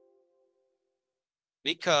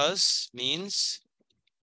because means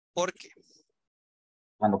 ¿por qué?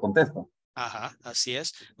 Cuando contesto. Así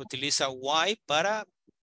es. Utiliza why para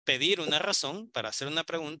pedir una razón, para hacer una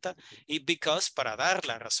pregunta, y because para dar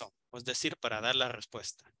la razón, es decir, para dar la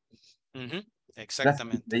respuesta.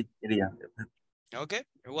 Exactamente. Okay,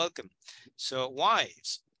 you're welcome. So, why?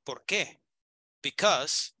 ¿Por qué?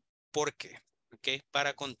 Because, ¿por qué? Okay,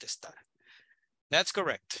 para contestar. That's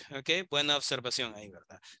correct. Okay, buena observación ahí,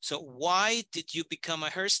 ¿verdad? So, why did you become a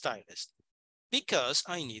hairstylist? Because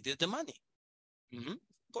I needed the money.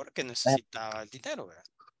 Porque necesitaba el dinero, ¿verdad?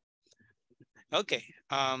 Okay.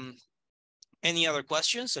 Any other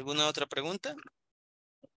questions? ¿Alguna otra pregunta?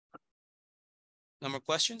 No more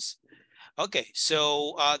questions? Okay,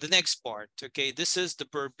 so the next part, okay, this is the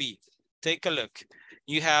verb be. Take a look.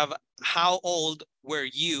 You have, how old were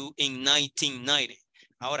you in 1990?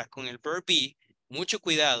 Ahora, con el verb be, mucho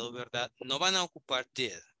cuidado, ¿verdad? No van a ocupar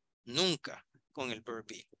did, nunca con el verb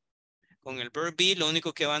be. Con el verb be, lo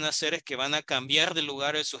único que van a hacer es que van a cambiar de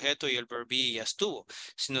lugar el sujeto y el verb be ya estuvo.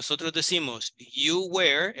 Si nosotros decimos you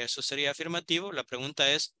were, eso sería afirmativo. La pregunta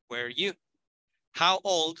es, were you? How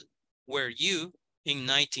old were you in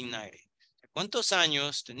 1990? ¿Cuántos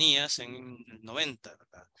años tenías en el 90?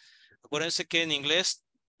 ¿Verdad? Acuérdense que en inglés,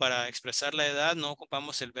 para expresar la edad, no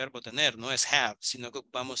ocupamos el verbo tener, no es have, sino que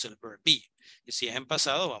ocupamos el verb be. Y si es en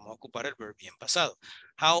pasado, vamos a ocupar el verb be en pasado.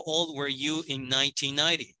 How old were you in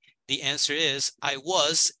 1990? The answer is, I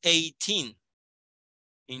was 18.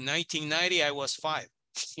 In 1990, I was 5.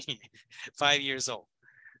 5 years old.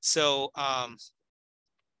 So,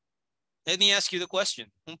 let me ask you the question.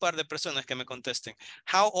 Un par de personas que me contesten.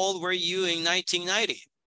 How old were you in 1990?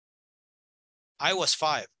 I was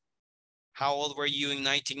 5. How old were you in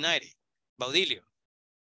 1990? Baudilio.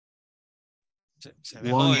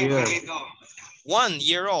 1 year. 1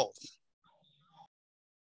 year old.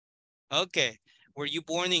 Okay. Were you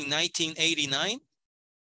born in 1989?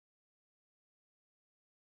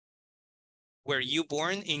 Were you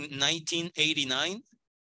born in 1989?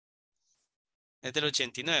 Es del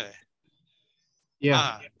 89.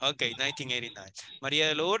 Yeah. Okay, 1989. María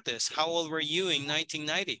de Lourdes, how old were you in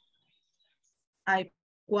 1990? I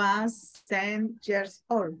was 10 years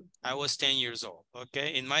old. I was 10 years old.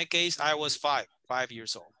 Okay, in my case, I was 5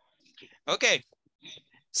 years old. Okay,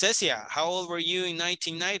 Cecia, how old were you in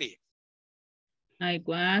 1990? I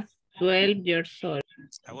was 12 years old.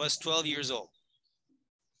 I was 12 years old.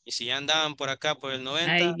 Y si ya andaban por acá por el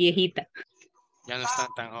 90. Ay, viejita. Ya no están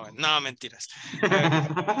tan jóvenes. No, mentiras.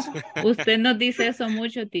 Usted nos dice eso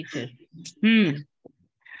mucho, teacher.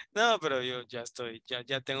 No, pero yo ya estoy,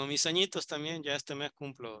 ya tengo mis añitos también. Ya este mes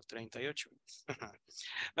cumplo 38.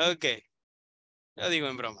 Ok. Lo digo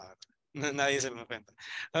en broma. Nadie se me ofenda.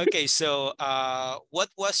 Ok, so what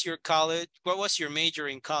was your college? What was your major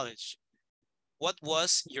in college? What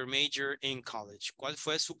was your major in college? ¿Cuál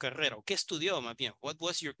fue su carrera? ¿O qué estudió más bien? What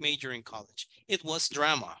was your major in college? It was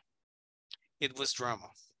drama. It was drama.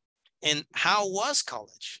 And how was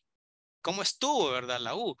college? ¿Cómo estuvo, verdad,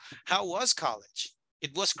 la U? How was college?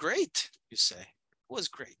 It was great, you say. It was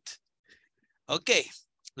great. Okay,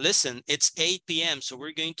 listen, it's 8 p.m., so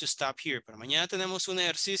we're going to stop here. Pero mañana tenemos un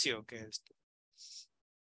ejercicio que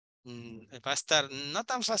va a estar no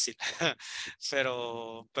tan fácil,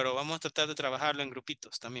 pero vamos a tratar de trabajarlo en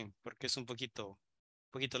grupitos también, porque es un poquito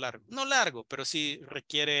largo. No largo, pero sí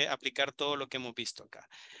requiere aplicar todo lo que hemos visto acá.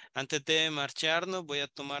 Antes de marcharnos, voy a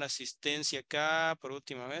tomar asistencia acá por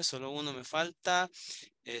última vez. Solo uno me falta.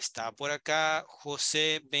 Está por acá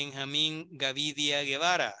José Benjamín Gavidia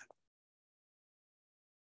Guevara.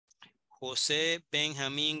 José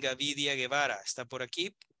Benjamín Gavidia Guevara. ¿Está por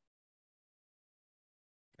aquí?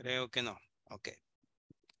 Creo que no. Ok.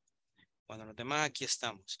 Bueno, los demás aquí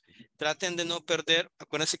estamos. Traten de no perder.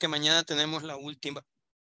 Acuérdense que mañana tenemos la última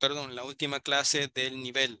clase del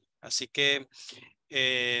nivel. Así que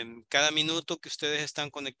cada minuto que ustedes están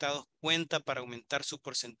conectados cuenta para aumentar su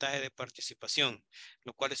porcentaje de participación,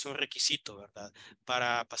 lo cual es un requisito, ¿verdad?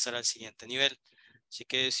 Para pasar al siguiente nivel. Así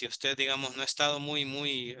que si usted, digamos, no ha estado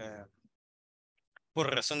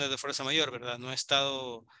por razones de fuerza mayor, ¿verdad? No ha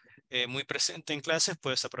estado muy presente en clases,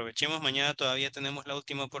 pues aprovechemos. Mañana todavía tenemos la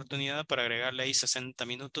última oportunidad para agregarle ahí 60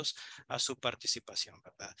 minutos a su participación,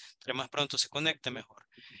 ¿verdad? Entre más pronto se conecte, mejor.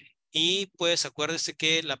 Y pues acuérdese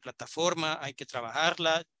que la plataforma hay que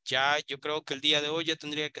trabajarla. Ya yo creo que el día de hoy ya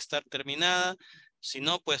tendría que estar terminada. Si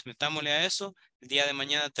no, pues metámosle a eso. El día de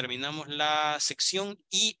mañana terminamos la sección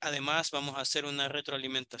y además vamos a hacer una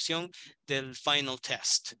retroalimentación del final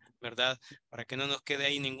test, ¿verdad? Para que no nos quede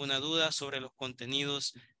ahí ninguna duda sobre los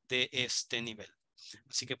contenidos de este nivel.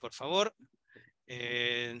 Así que por favor,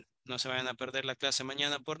 no se vayan a perder la clase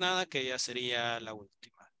mañana por nada, que ya sería la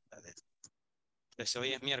última.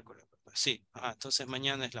 Hoy es miércoles, ¿verdad? Sí, entonces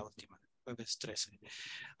mañana es la última, jueves 13.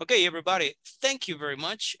 Okay, everybody, thank you very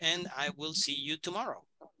much, and I will see you tomorrow.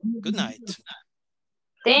 Good night.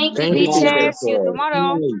 Thank you, teacher. See you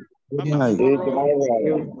tomorrow. Good night.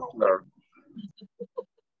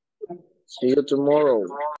 See you tomorrow.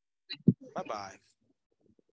 Bye-bye.